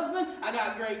good husband, I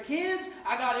got great kids,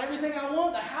 I got everything I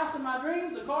want, the house of my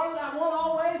dreams, the car that I want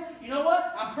always. You know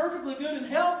what? I'm perfectly good in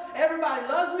health. Everybody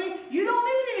loves me. You don't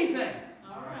need anything.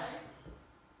 All right.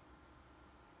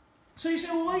 So you say,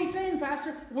 well, what are you saying,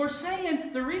 Pastor? We're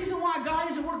saying the reason why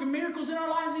God isn't working miracles in our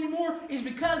lives anymore is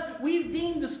because we've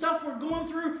deemed the stuff we're going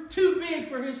through too big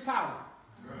for His power.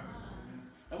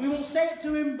 And we won't say it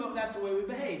to Him, but that's the way we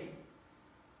behave.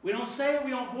 We don't say it,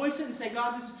 we don't voice it and say,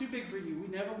 God, this is too big for you. We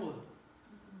never would.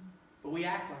 But we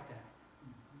act like that.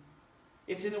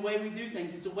 It's in the way we do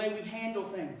things. It's the way we handle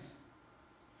things.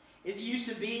 It used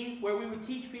to be where we would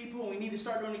teach people, and we need to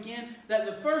start doing it again, that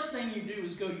the first thing you do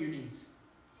is go to your knees.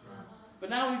 But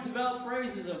now we've developed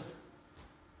phrases of,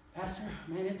 Pastor,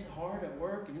 man, it's hard at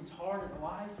work, and it's hard at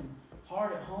life, and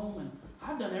hard at home, and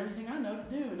I've done everything I know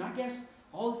to do, and I guess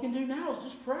all we can do now is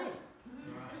just pray.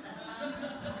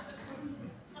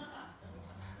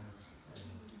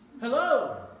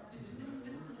 Hello?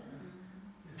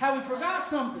 Have we forgot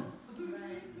something?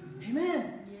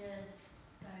 Amen.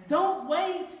 Don't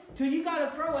wait till you got to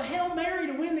throw a Hail Mary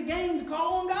to win the game to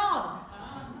call on God.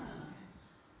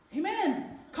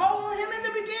 Amen. Call on Him in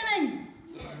the beginning.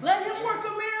 Let Him work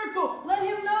a miracle. Let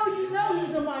Him know you know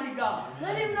He's a mighty God.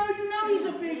 Let Him know you know He's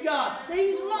a big God. That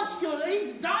He's muscular. That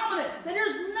He's dominant. That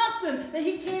there's nothing that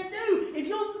He can't do. If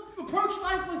you'll approach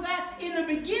life with that in the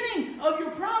beginning of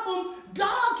your problems,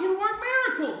 God can work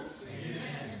miracles.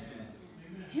 Amen.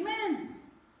 Amen.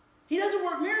 He doesn't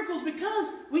work miracles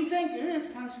because we think it's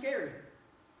kind of scary.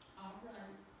 All right.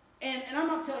 And I'm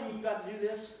not telling you got to do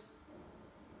this.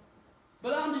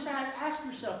 But I'm just ask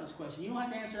yourself this question. You don't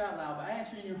have to answer it out loud, but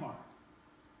answer it in your heart.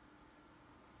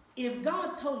 If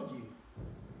God told you,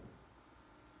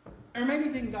 or maybe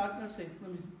didn't God, let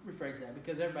me rephrase that,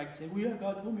 because everybody can say, well, yeah,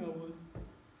 God told me I would.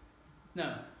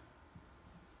 No.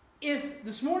 If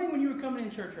this morning when you were coming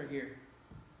in church right here,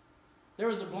 there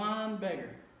was a blind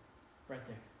beggar right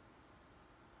there,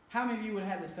 how many of you would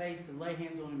have the faith to lay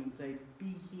hands on him and say,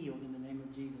 be healed in the name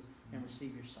of Jesus and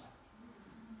receive your sight?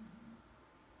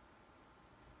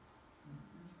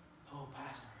 Oh,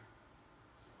 Pastor.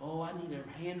 Oh, I need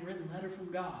a handwritten letter from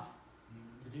God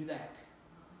to do that.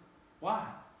 Why?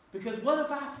 Because what if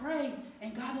I pray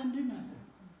and God doesn't do nothing?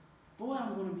 Boy,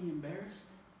 I'm going to be embarrassed.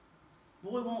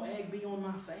 Boy, won't egg be on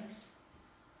my face?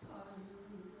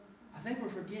 I think we're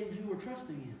forgetting who we're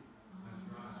trusting in.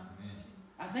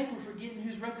 I think we're forgetting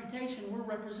whose reputation we're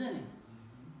representing.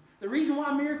 The reason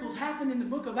why miracles happen in the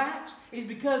book of Acts is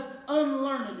because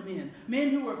unlearned men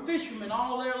who were fishermen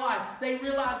all their life, they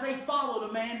realized they followed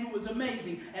a man who was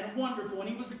amazing and wonderful, and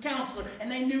he was a counselor, and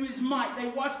they knew his might. They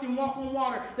watched him walk on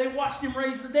water. They watched him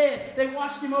raise the dead. They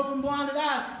watched him open blinded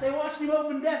eyes. They watched him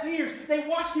open deaf ears. They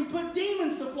watched him put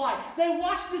demons to flight. They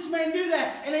watched this man do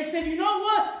that, and they said, you know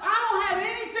what? I don't have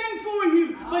anything for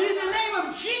you, but in the name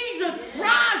of Jesus,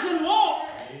 rise and walk.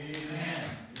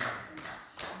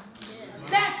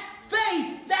 That's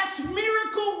faith. That's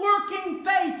miracle-working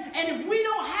faith. And if we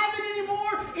don't have it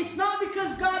anymore, it's not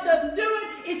because God doesn't do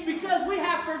it. It's because we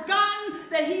have forgotten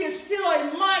that He is still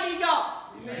a mighty God.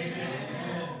 Amen.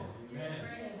 You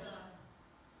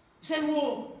say,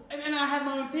 well, and I have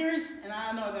my own theories, and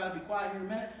I know I've got to be quiet here in a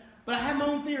minute, but I have my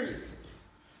own theories.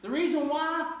 The reason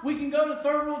why we can go to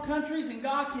third world countries and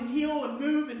God can heal and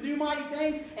move and do mighty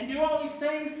things and do all these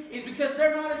things is because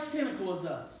they're not as cynical as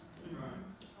us.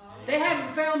 They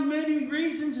haven't found many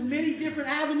reasons and many different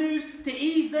avenues to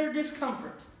ease their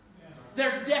discomfort.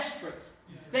 They're desperate.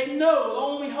 They know the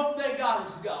only hope they got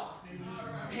is God.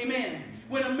 Amen.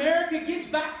 When America gets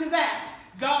back to that,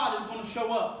 God is going to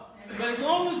show up. But as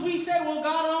long as we say, well,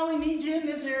 God, I only need you in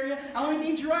this area. I only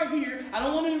need you right here. I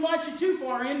don't want to invite you too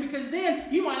far in, because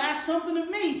then you might ask something of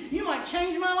me. You might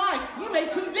change my life. You may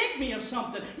convict me of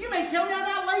something. You may tell me I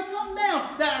got to lay something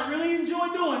down that I really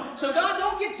enjoy doing. So God,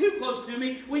 don't get too close to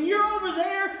me. When you're over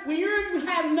there, when you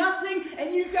have nothing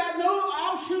and you've got no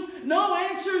options, no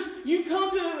answers, you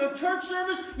come to a church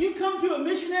service, you come to a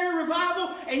missionary revival,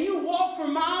 and you walk for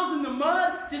miles in the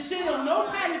mud to sit on no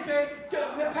patty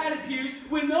pews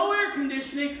with no air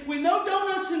conditioning, with no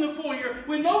donuts in the foyer,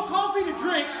 with no coffee to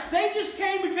drink. They just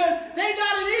came because they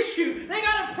got an issue, they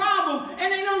got a problem,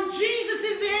 and they know Jesus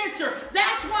is the answer.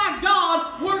 That's why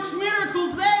God works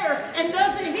miracles there and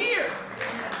does it here.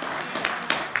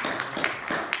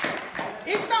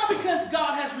 It's not because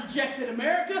God has rejected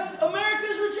America.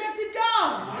 America's rejected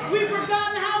God. We've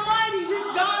forgotten how mighty this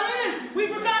God is. We've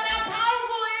forgotten how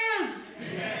powerful He is.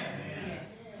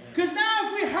 Because now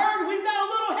if we heard we've got a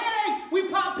little headache, we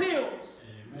pop pills.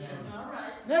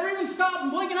 Never even stop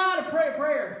and blink an eye to pray a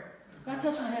prayer. God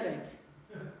touch my headache.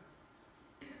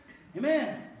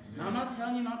 Amen. Now, I'm not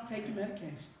telling you not to take your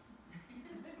medication.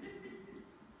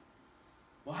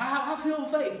 Well, how I feel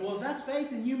faith? Well, if that's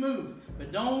faith, then you move.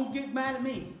 But don't get mad at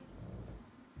me.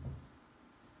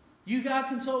 You got to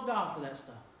consult God for that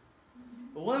stuff.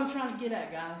 But what I'm trying to get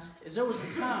at, guys, is there was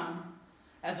a time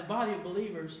as a body of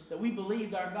believers that we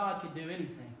believed our God could do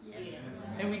anything. Yeah.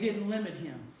 And we didn't limit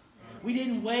Him. We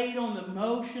didn't wait on the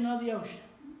motion of the ocean.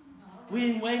 We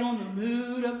didn't wait on the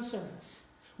mood of the service.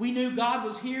 We knew God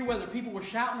was here whether people were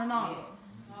shouting or not.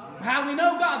 How do we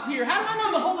know God's here? How do I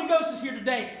know the Holy Ghost is here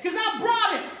today? Because I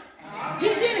brought Him.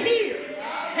 He's in here.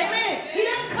 Amen. He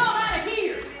doesn't come out of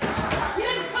here. He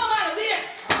doesn't come out of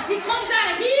this. He comes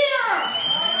out of here.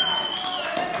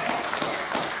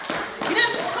 He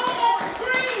doesn't come on the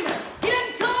screen. He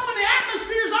doesn't come when the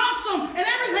atmosphere is awesome and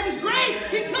everything's great.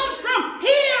 He comes from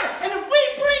here. And if we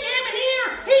bring Him here,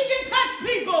 He can touch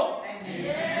people.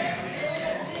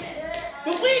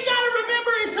 But we got to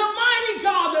remember it's a mighty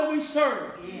God that we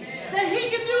serve. That He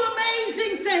can do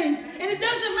amazing things. And it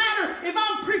doesn't matter if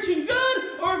I'm preaching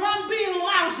good or if I'm being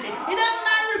lousy. It doesn't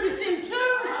matter if it's in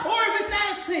tune or if it's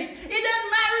out of sync. It doesn't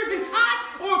matter if it's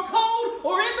hot or cold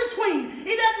or in between.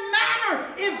 It doesn't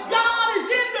matter if God is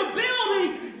in the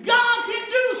building. God can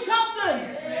do something.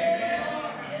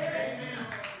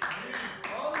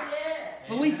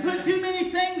 But we put too many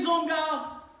things on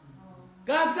God.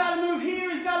 God's got to move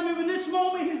here. He's got to move in this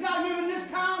moment. He's got to move in this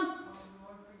time.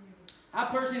 I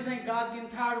personally think God's getting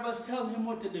tired of us telling Him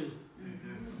what to do.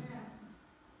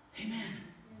 Amen.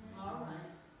 All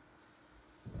right.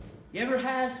 You ever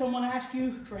had someone ask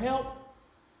you for help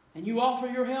and you offer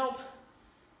your help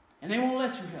and they won't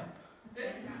let you help?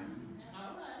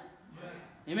 All right.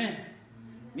 Amen.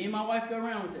 Me and my wife go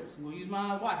around with this. We'll use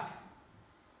my wife.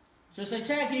 She'll say,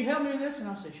 Chad, can you help me with this? And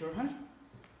I'll say, sure, honey.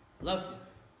 Love to.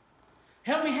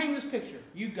 Help me hang this picture.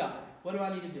 You got it. What do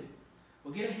I need to do?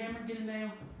 Well, get a hammer, get a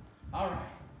nail. All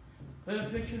right. Put a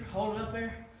picture, hold it up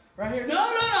there. Right here.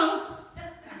 No.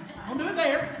 Don't do it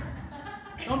there.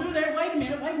 Don't do it there. Wait a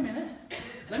minute.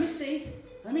 Let me see.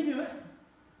 Let me do it.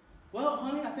 Well,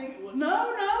 honey, I think, no.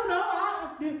 I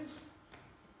do.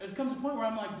 There comes a point where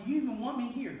I'm like, do you even want me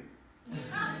here?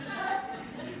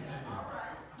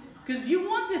 Because if you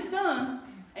want this done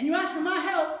and you ask for my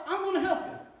help, I'm going to help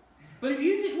you. But if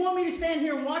you just want me to stand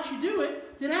here and watch you do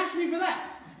it, then ask me for that.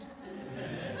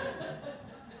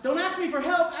 Don't ask me for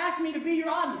help. Ask me to be your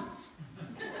audience.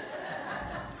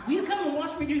 Will you come and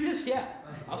watch me do this? Yeah.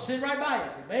 I'll sit right by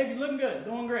you. Babe, you're looking good.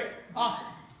 Doing great. Awesome.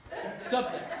 It's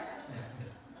up there.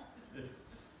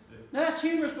 Now that's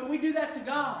humorous, but we do that to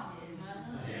God.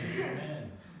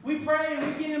 We pray and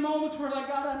we get in moments where like,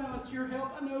 God, I know it's your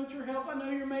help. I know it's your help. I know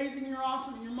you're amazing. You're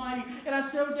awesome. And you're mighty. And I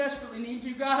so desperately need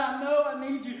you. God, I know I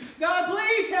need you. God,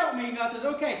 please help me. And God says,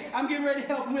 okay, I'm getting ready to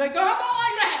help. And we're like, God, I'm not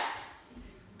like that.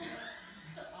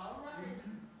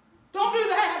 Don't do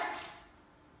that.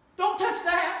 Don't touch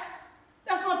that.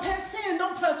 That's my pet sin.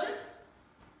 Don't touch it.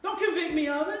 Don't convict me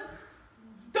of it.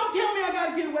 Don't tell me I got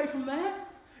to get away from that.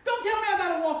 Don't tell me I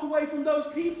got to walk away from those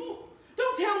people.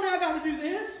 Don't tell me I got to do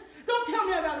this. Don't tell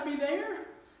me I got to be there.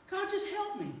 God, just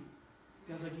help me.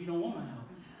 God's like, you don't want my help.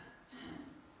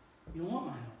 You don't want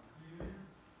my help.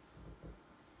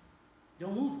 You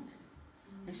don't want it.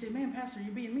 They say, man, Pastor,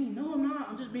 you're being mean. No, I'm not.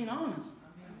 I'm just being honest.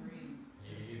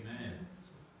 Amen.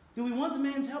 Do we want the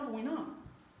man's help or we not?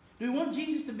 Do we want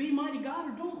Jesus to be mighty God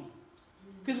or don't we?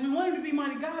 Because we want Him to be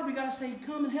mighty God, we got to say,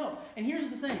 come and help. And here's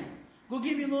the thing. We'll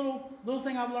give you a little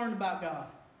thing I've learned about God.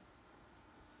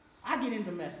 I get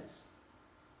into messes.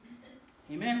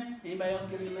 Amen? Anybody else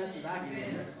get into messes? I get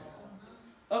into messes.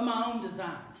 Of my own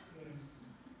design.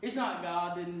 It's not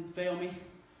God didn't fail me.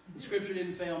 The Scripture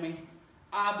didn't fail me.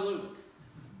 I blew it.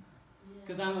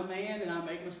 Because I'm a man and I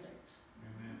make mistakes.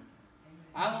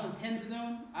 I don't intend to do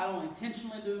them. I don't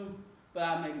intentionally do them. But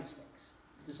I make mistakes.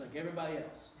 Just like everybody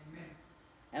else.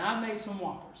 And I've made some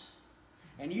whoppers.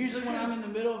 And usually when I'm in the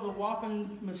middle of a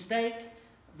whopping mistake,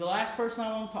 the last person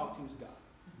I want to talk to is God.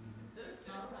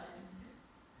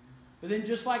 But then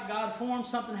just like God forms,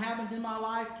 something happens in my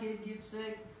life, kid gets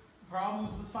sick,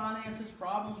 problems with finances,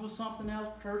 problems with something else,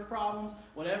 church problems,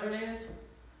 whatever it is,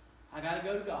 I got to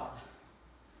go to God.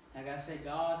 And I got to say,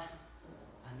 God,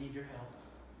 I need your help.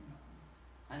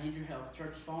 I need your help. The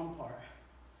church is falling apart.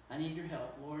 I need your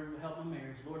help. Lord, help my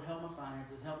marriage. Lord, help my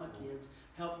finances. Help my kids.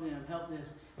 Help them. Help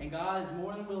this. And God is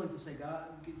more than willing to say, God,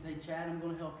 you can say, Chad, I'm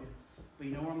going to help you. But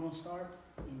you know where I'm going to start?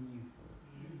 In you.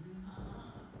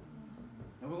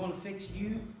 And we're going to fix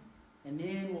you, and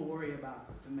then we'll worry about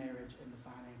the marriage and the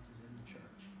finances in the church.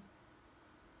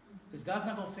 Because God's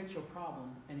not going to fix your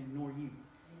problem and ignore you.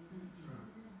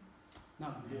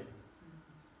 Not going to do it.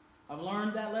 I've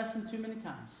learned that lesson too many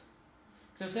times.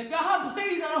 So I said, God,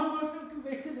 please, I don't want to feel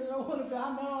convicted. I don't want to feel,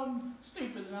 I know I'm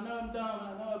stupid, and I know I'm dumb, and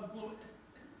I know I blew it.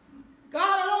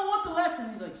 God, I don't want the lesson.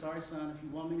 He's like, sorry, son, if you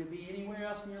want me to be anywhere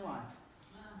else in your life,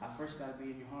 I first got to be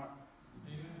in your heart.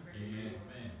 Amen.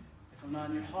 If I'm not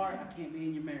in your heart, I can't be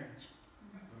in your marriage.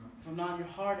 If I'm not in your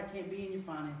heart, I can't be in your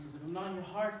finances. If I'm not in your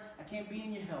heart, I can't be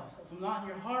in your health. If I'm not in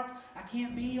your heart, I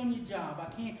can't be on your job.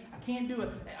 I can't do it.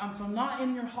 If I'm not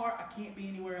in your heart, I can't be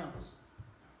anywhere else.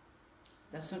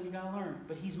 That's something you got to learn.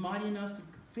 But He's mighty enough to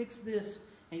fix this,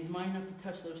 and He's mighty enough to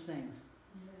touch those things.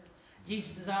 Yes.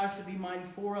 Jesus desires to be mighty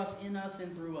for us, in us,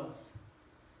 and through us.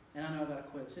 And I know I got to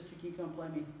quit. Sister, can you come play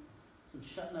me some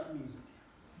shutting up music?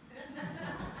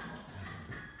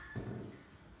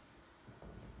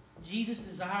 Jesus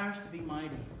desires to be mighty.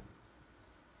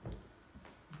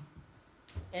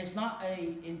 And it's not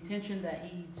an intention that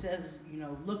He says,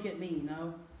 look at me.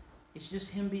 No, it's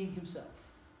just Him being Himself.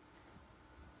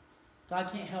 God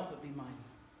can't help but be mighty.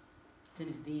 It's in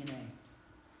His DNA.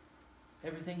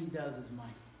 Everything He does is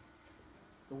mighty.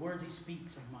 The words He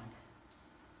speaks are mighty.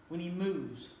 When He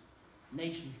moves,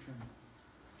 nations tremble.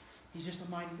 He's just a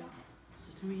mighty God. It's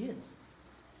just who He is.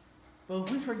 But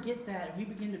if we forget that and we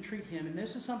begin to treat Him, and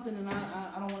this is something, and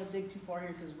I don't want to dig too far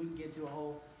here because we can get to a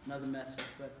whole another message,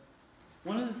 but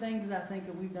one of the things that I think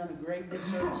that we've done a great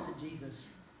disservice to Jesus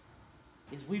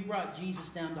is we've brought Jesus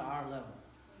down to our level.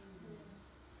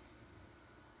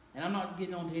 And I'm not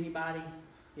getting on to anybody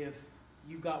if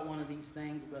you've got one of these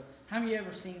things, but how many of you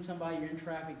ever seen somebody, you're in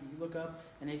traffic, you look up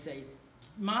and they say,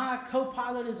 my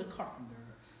co-pilot is a carpenter.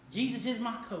 Jesus is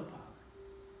my co-pilot.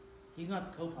 He's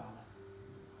not the co-pilot.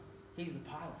 He's the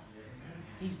pilot.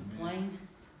 He's the plane.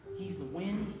 He's the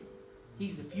wind.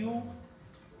 He's the fuel.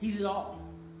 He's it all.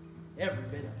 Every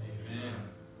bit of it.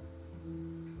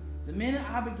 Amen. The minute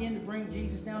I begin to bring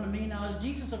Jesus down to me, now is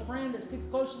Jesus a friend that sticks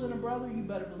closer than a brother? You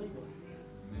better believe it.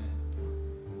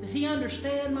 Amen. Does He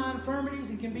understand my infirmities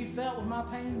and can be felt with my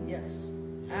pain? Yes.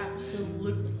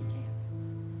 Absolutely He can.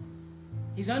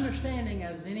 He's understanding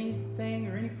as anything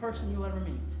or any person you'll ever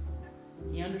meet.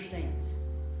 He understands.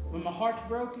 When my heart's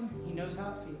broken, He knows how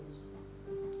it feels.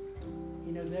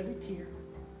 He knows every tear,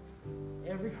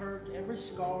 every hurt, every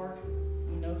scar.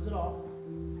 He knows it all.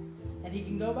 And He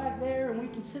can go back there and we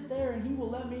can sit there and He will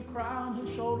let me cry on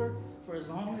His shoulder for as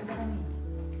long as I need.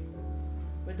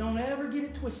 But don't ever get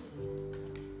it twisted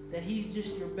that He's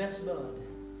just your best bud.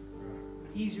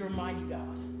 He's your mighty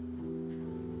God.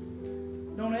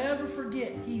 Don't ever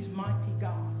forget He's mighty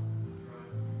God.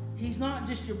 He's not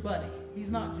just your buddy. He's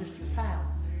not just your pal.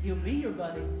 He'll be your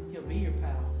buddy, He'll be your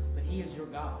pal, but He is your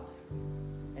God.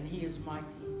 And He is mighty,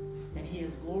 and He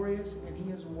is glorious, and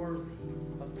He is worthy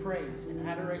of praise and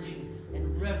adoration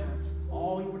and reverence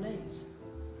all your days.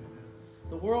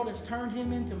 The world has turned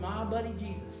Him into my buddy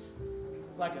Jesus,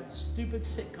 like a stupid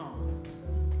sitcom.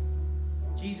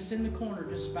 Jesus in the corner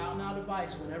just spouting out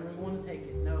advice whenever we want to take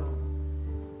it. No,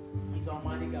 He's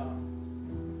Almighty God.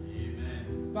 Amen.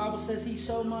 The Bible says He's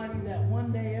so mighty that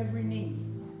one day every knee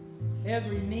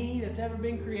that's ever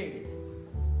been created,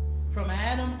 from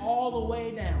Adam all the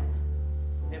way down.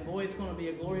 And boy, it's going to be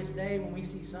a glorious day when we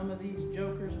see some of these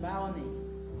jokers bow a knee.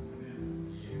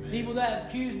 Amen. People that have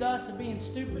accused us of being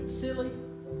stupid, silly,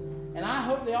 and I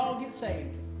hope they all get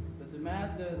saved. But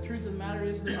the truth of the matter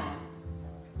is they're not.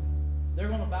 They're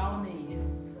going to bow a knee,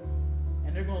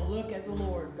 and they're going to look at the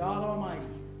Lord, God Almighty,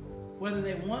 whether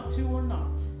they want to or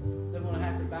not, they're going to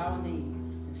have to bow a knee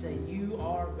and say, you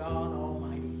are God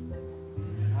Almighty.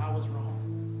 And I was wrong.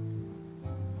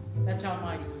 That's how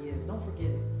mighty He is. Don't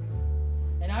forget it.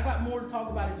 And I got more to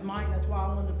talk about His might. That's why I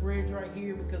wanted to bridge right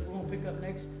here, because we're going to pick up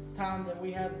next time that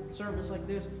we have service like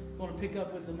this. We're going to pick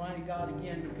up with the mighty God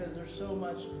again, because there's so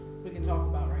much we can talk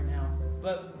about right now.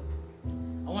 But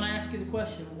I want to ask you the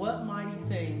question, what mighty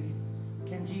thing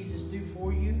can Jesus do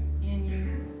for you, in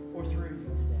you, or through you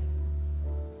today?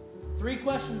 3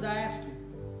 questions I ask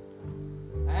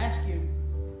you. I ask you,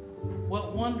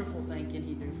 what wonderful thing can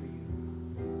He do for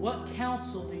you? What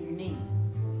counsel do you need?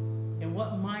 And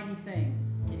what mighty thing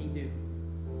can He do?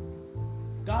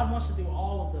 God wants to do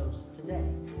all of those today.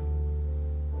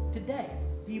 Today.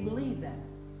 Do you believe that?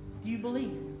 Do you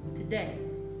believe today?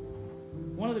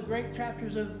 One of the great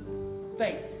chapters of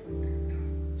faith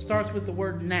starts with the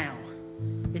word now.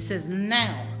 It says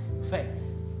now faith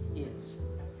is.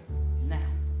 Now.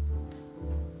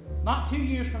 Not 2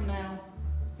 years from now,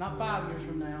 not 5 years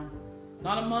from now,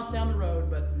 not a month down the road,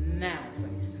 but now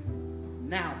faith.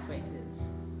 Now faith is.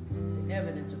 The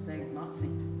evidence of things not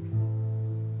seen.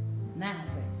 Now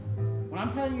faith. When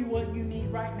I'm telling you what you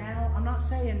need right now, I'm not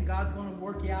saying God's going to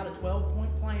work you out a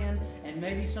 12-point plan and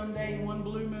maybe someday one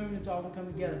blue moon it's all going to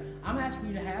come together. I'm asking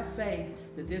you to have faith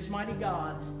that this mighty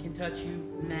God can touch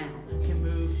you now, can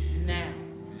move now,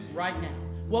 right now.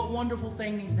 What wonderful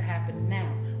thing needs to happen now?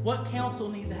 What counsel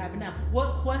needs to happen now?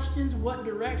 What questions, what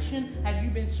direction have you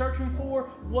been searching for?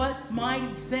 What mighty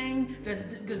thing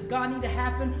does God need to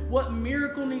happen? What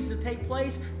miracle needs to take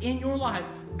place in your life?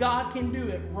 God can do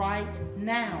it right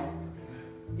now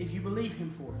if you believe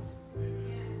Him for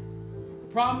it.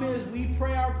 The problem is we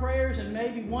pray our prayers and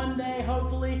maybe one day,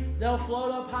 hopefully, they'll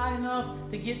float up high enough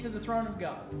to get to the throne of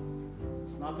God.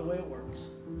 It's not the way it works.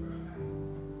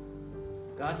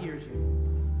 God hears you.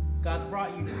 God's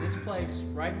brought you to this place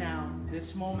right now,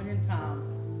 this moment in time,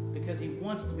 because He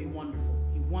wants to be wonderful.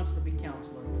 He wants to be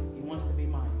counselor. He wants to be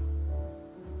mighty.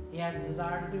 He has a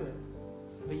desire to do it.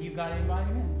 But you've got to invite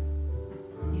Him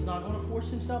in. He's not going to force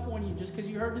Himself on you just because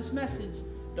you heard this message.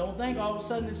 Don't think all of a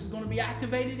sudden this is going to be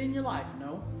activated in your life.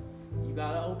 No. You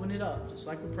got to open it up, just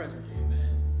like the present.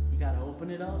 Amen. You got to open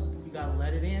it up. You got to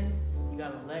let it in. You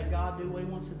got to let God do what He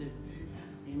wants to do.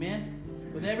 Amen.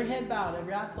 With every head bowed,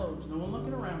 every eye closed, no one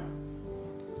looking around.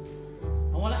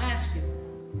 I want to ask you,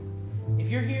 if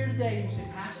you're here today and you say,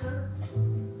 Pastor,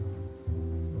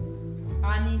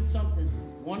 I need something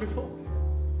wonderful.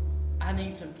 I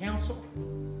need some counsel.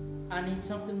 I need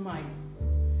something mighty.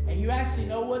 And you actually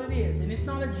know what it is. And it's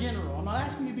not a general. I'm not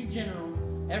asking you to be general.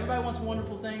 Everybody wants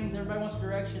wonderful things. Everybody wants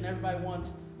direction. Everybody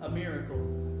wants a miracle.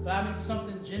 But I mean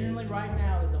something genuinely right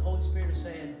now that the Holy Spirit is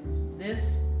saying,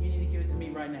 this, you need to give it to me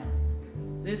right now.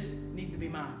 This needs to be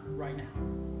mine right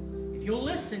now. If you'll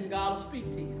listen, God will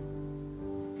speak to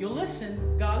you. If you'll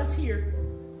listen, God is here.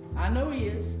 I know He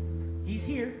is. He's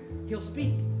here. He'll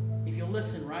speak. If you'll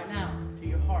listen right now to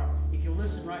your heart. If you'll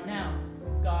listen right now,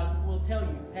 God will tell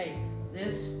you, hey,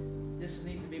 this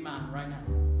needs to be mine right now.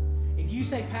 If you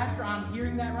say, Pastor, I'm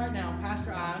hearing that right now.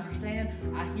 Pastor, I understand.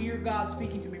 I hear God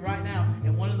speaking to me right now.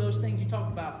 And one of those things you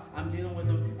talked about, I'm dealing with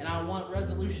them. And I want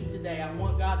resolution today. I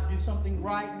want God to do something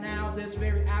right now, this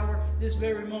very hour, this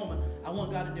very moment. I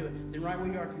want God to do it. Then right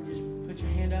where you are, can you just put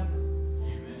your hand up?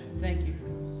 Amen. Thank you.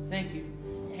 Thank you.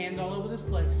 Hands all over this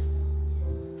place.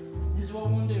 This is what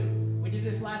we're going to do. We did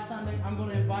this last Sunday. I'm going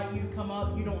to invite you to come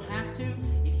up. You don't have to.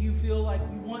 If you feel like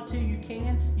you want to, you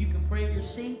can. You can pray at your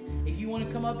seat. If you want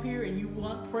to come up here and you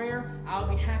want prayer, I'll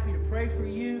be happy to pray for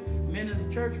you. Men of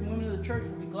the church and women of the church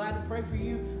will be glad to pray for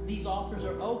you. These altars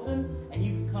are open, and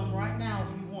you can come right now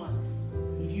if you want.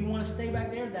 If you want to stay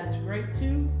back there, that's great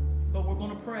too. But we're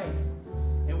going to pray.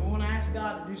 And we're going to ask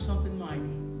God to do something mighty.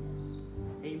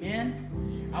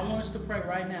 Amen? I want us to pray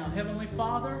right now. Heavenly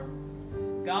Father,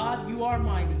 God, you are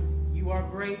mighty. You are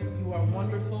great. You are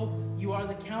wonderful. You are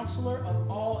the counselor of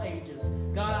all ages.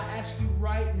 God, I ask you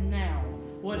right now,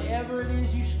 whatever it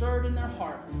is you stirred in their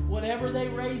heart, whatever they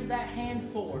raised that hand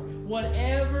for,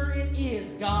 whatever it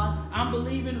is, God, I'm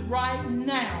believing right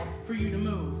now for you to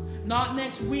move. Not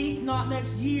next week, not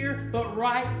next year, but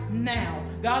right now.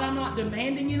 God, I'm not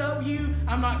demanding it of you.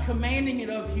 I'm not commanding it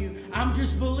of you. I'm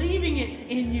just believing it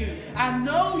in you. I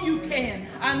know you can.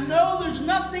 I know there's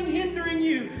nothing hindering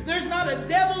you. There's not a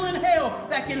devil in hell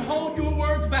that can hold your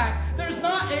words back. There's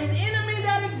not an enemy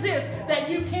that exists that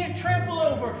you can't trample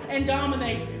over and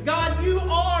dominate. God, you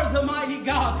are the mighty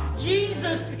God.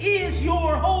 Jesus is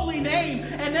your holy name,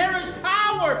 and there is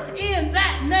power in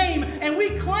that name, and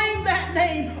we claim that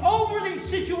name name over these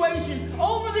situations,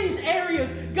 over these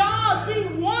areas. God, be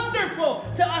wonderful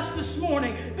to us this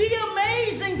morning. Be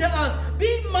amazing to us.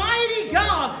 Be mighty,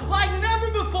 God, like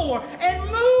never before. And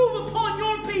move upon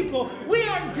your people. We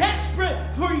are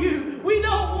desperate for you. We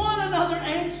don't want another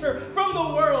answer from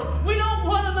the world. We don't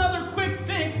want another quick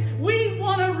fix. We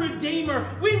want a redeemer.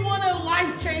 We want a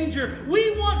life changer.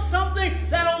 We want something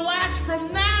that'll last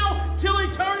from now till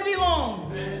eternity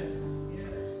long.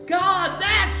 God,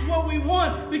 that's what we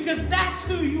want, because that's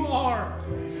who you are.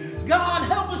 God,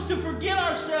 help us to forget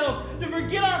ourselves, to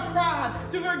forget our pride,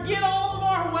 to forget all of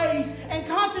our ways, and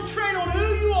concentrate on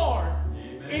who you are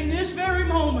in this very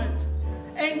moment.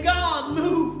 And God,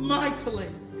 move mightily.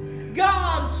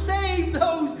 God, save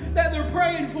those that they're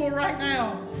praying for right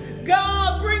now.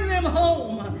 God, bring them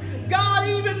home. God,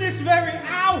 even this very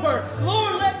hour,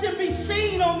 Lord, let them be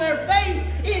seen on their face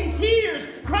in tears,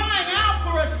 crying out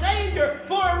for a Savior,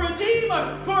 for a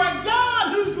Redeemer, for a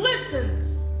God who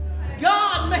listens.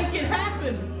 God, make it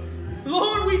happen.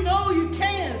 Lord, we know you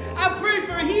can. I pray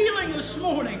for healing this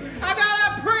morning.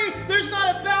 I pray there's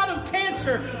not a bout of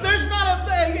cancer. There's not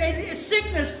a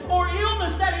sickness or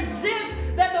illness that exists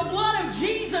that the blood of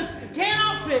Jesus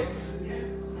cannot fix.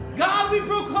 God, we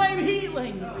proclaim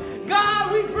healing.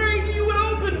 God, we pray that you would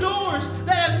open doors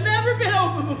that have never been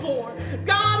opened before.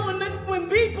 God, when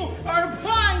people are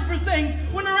applying for things,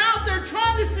 when they're out there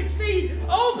trying to succeed,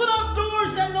 open up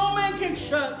doors that no man can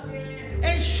shut.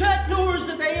 And shut doors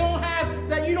that they don't have,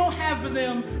 that you don't have for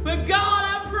them. But God,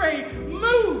 I pray,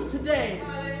 move today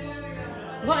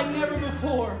like never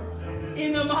before.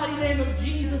 In the mighty name of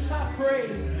Jesus, I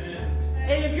pray.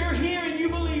 And if you're here and you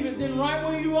believe it, then right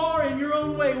where you are in your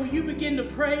own way, will you begin to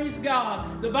praise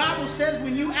God? The Bible says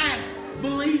when you ask,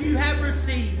 believe you have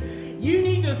received. You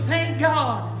need to thank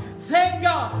God. Thank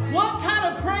God. What kind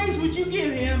of praise would you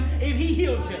give Him if He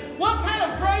healed you? What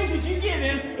kind of praise would you give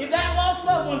Him if that lost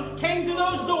loved one came through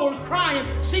those doors crying,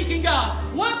 seeking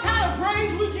God? What kind of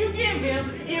praise would you give Him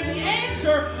if the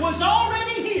answer was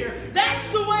already here? That's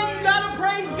the way you got to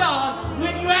praise God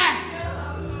when you ask.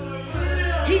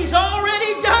 He's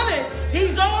already done it.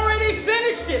 He's already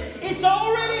finished it. It's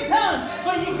already done.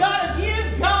 But you got to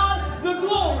give God the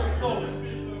glory for it.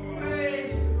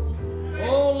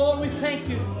 Oh, Lord, we thank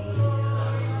you.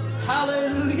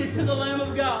 Hallelujah to the Lamb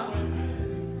of God.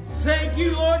 Thank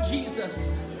you, Lord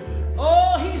Jesus.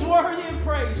 Oh, He's worthy of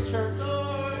praise, church.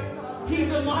 He's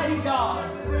a mighty God.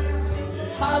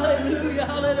 Hallelujah,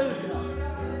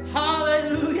 hallelujah.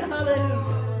 Hallelujah, hallelujah.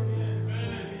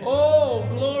 Oh,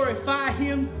 glorify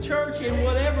Him, church, in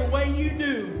whatever way you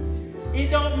do. It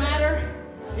don't matter.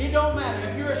 It don't matter.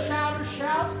 If you're a shouter,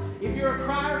 shout. If you're a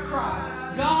crier,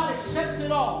 cry. God accepts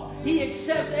it all. He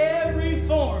accepts every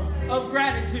form of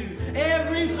gratitude,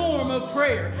 every form of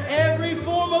prayer, every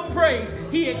form of praise.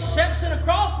 He accepts it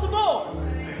across the board.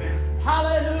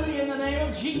 Hallelujah, in the name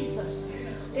of Jesus.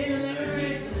 In the name of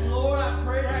Jesus, Lord, I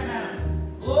pray right now.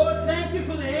 Lord, thank you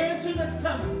for the answer that's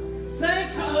coming.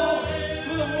 Thank you, Lord,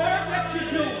 for the work that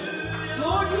you're doing.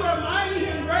 Lord, you are mighty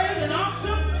and great and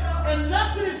awesome, and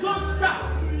nothing is going to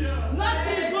stop.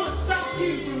 Nothing is going to stop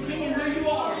you from being who you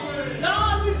are.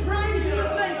 God, we praise you and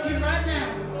thank you right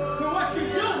now for what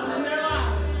you're doing in their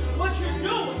lives. What you're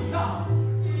doing, God.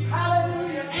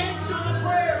 Hallelujah. Answer the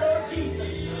prayer, Lord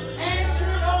Jesus. Answer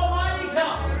it, Almighty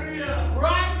God.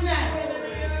 Right now.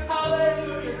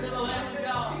 Hallelujah to the Lamb of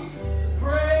God.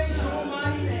 Praise your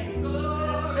almighty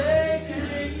name. Thank you,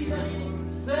 Jesus.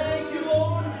 Thank you,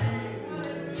 Lord.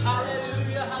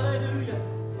 Hallelujah, hallelujah.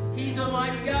 He's a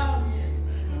mighty God.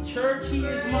 Church, He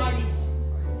is mighty.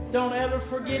 Don't ever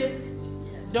forget it.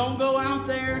 Don't go out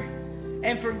there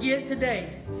and forget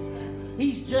today.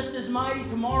 He's just as mighty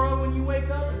tomorrow when you wake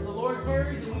up. If the Lord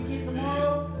tarries and we get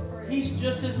tomorrow, He's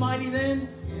just as mighty then.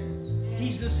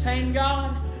 He's the same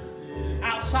God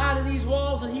outside of these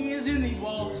walls that He is in these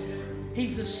walls.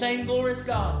 He's the same glorious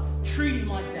God. Treat Him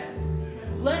like that.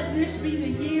 Let this be the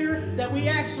year that we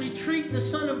actually treat the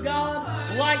Son of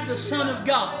God like the Son of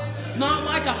God. Not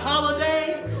like a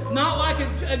holiday, not like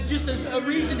just a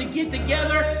reason to get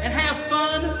together and have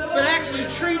fun, but actually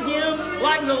treat Him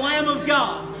like the Lamb of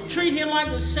God. Treat Him like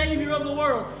the Savior of the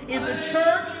world. If the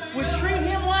church would treat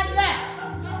Him like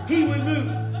that, He would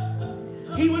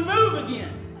move. He would move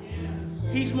again.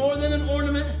 He's more than an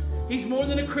ornament. He's more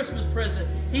than a Christmas present.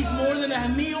 He's more than a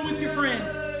meal with your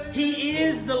friends. He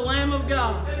is the Lamb of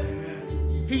God.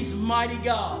 He's mighty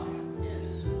God.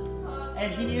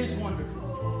 And He is wonderful.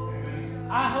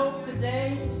 I hope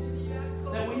today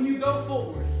that when you go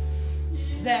forward,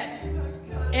 that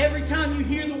every time you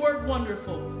hear the word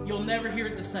wonderful, you'll never hear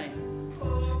it the same.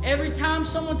 Every time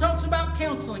someone talks about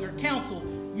counseling or counsel,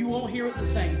 you won't hear it the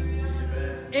same.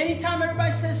 anytime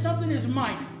everybody says something is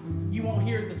mighty, you won't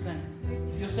hear it the same.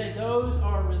 You'll say, those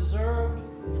are reserved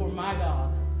for my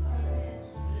God.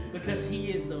 Because He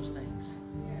is those things.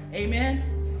 Amen?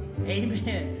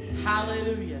 Amen.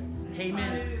 Hallelujah.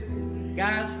 Amen.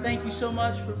 Guys, thank you so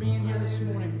much for being here this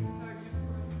morning.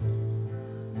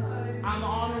 I'm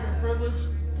honored and privileged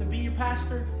to be your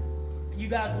pastor. You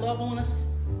guys love on us.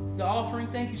 The offering,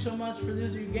 thank you so much for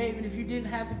those who gave. And if you didn't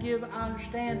have to give, I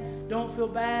understand. Don't feel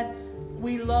bad.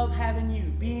 We love having you.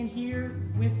 Being here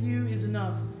with you is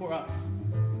enough for us.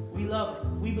 We love it.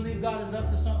 We believe God is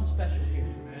up to something special here.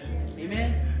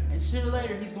 Amen? And sooner or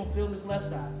later, He's going to fill this left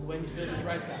side the way He's filled His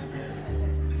right side.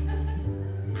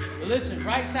 But listen,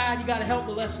 right side, you got to help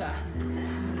the left side.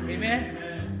 Amen?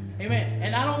 Amen.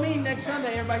 And I don't mean next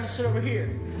Sunday everybody just sit over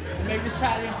here and make this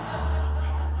side in.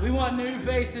 We want new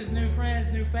faces, new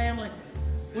friends, new family.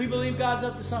 We believe God's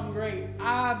up to something great.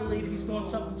 I believe He's doing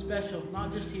something special,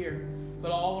 not just here,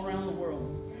 but all around the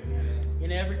world.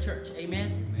 In every church.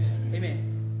 Amen?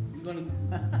 Amen. You're going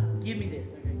to give me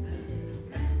this. Okay?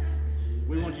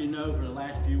 We want you to know for the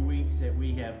last few weeks that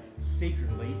we have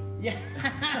secretly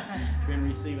been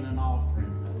receiving an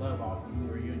offering, a love offering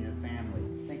for you and your family.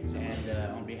 Thank you so much.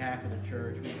 And on behalf of the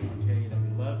church, we want to tell you that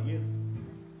we love you.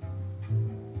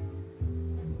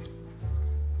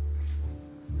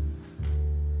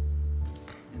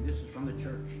 And this is from the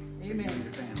church. Amen. And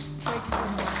your family. Thank you so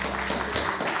much.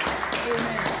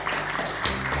 Amen.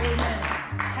 Amen.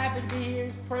 Happy to be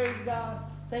here. Praise God.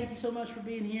 Thank you so much for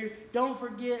being here. Don't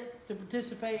forget to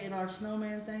participate in our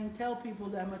snowman thing. Tell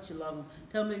people how much you love them.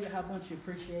 Tell them how much you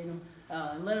appreciate them.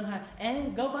 And let them have.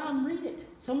 And go by and read it.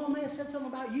 Someone may have said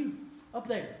something about you up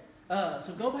there.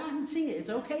 So go by and see it. It's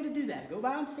okay to do that. Go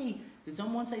by and see. Did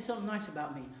someone say something nice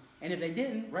about me? And if they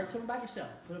didn't, write something about yourself.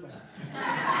 Put it back.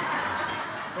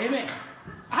 Amen.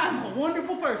 I'm a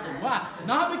wonderful person. Why?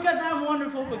 Not because I'm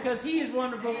wonderful, because He is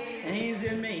wonderful and He is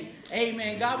in me.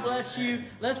 Amen. God bless you.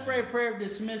 Let's pray a prayer of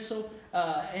dismissal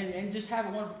and just have a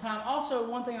wonderful time. Also,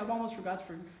 one thing I've almost forgot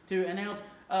to announce,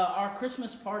 our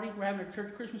Christmas party. We're having a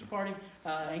church Christmas party,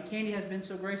 and Candy has been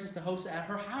so gracious to host it at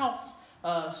her house.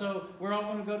 So we're all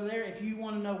going to go to there. If you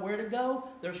want to know where to go,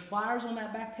 there's flyers on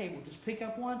that back table. Just pick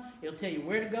up one. It'll tell you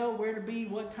where to go, where to be,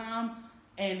 what time.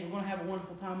 And we're going to have a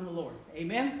wonderful time in the Lord.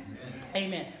 Amen?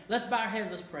 Amen. Let's bow our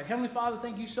heads. Let's pray. Heavenly Father,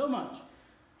 thank you so much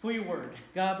for your word,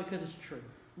 God, because it's true.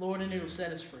 Lord, and it will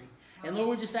set us free. And Lord,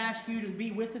 we just ask you to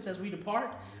be with us as we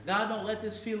depart. God, don't let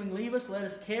this feeling leave us. Let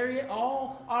us carry it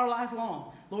all our life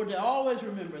long. Lord, to always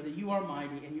remember that you are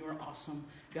mighty and you are awesome,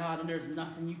 God, and there's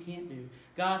nothing you can't do.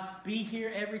 God, be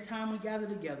here every time we gather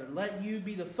together. Let you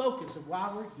be the focus of why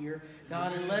we're here,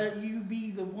 God, and let you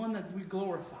be the one that we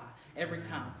glorify every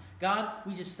time. God,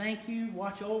 we just thank you.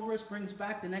 Watch over us. Bring us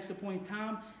back the next appointed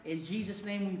time. In Jesus'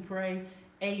 name we pray.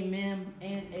 Amen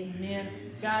and amen.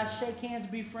 Guys, shake hands.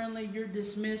 Be friendly. You're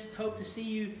dismissed. Hope to see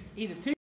you either Tuesday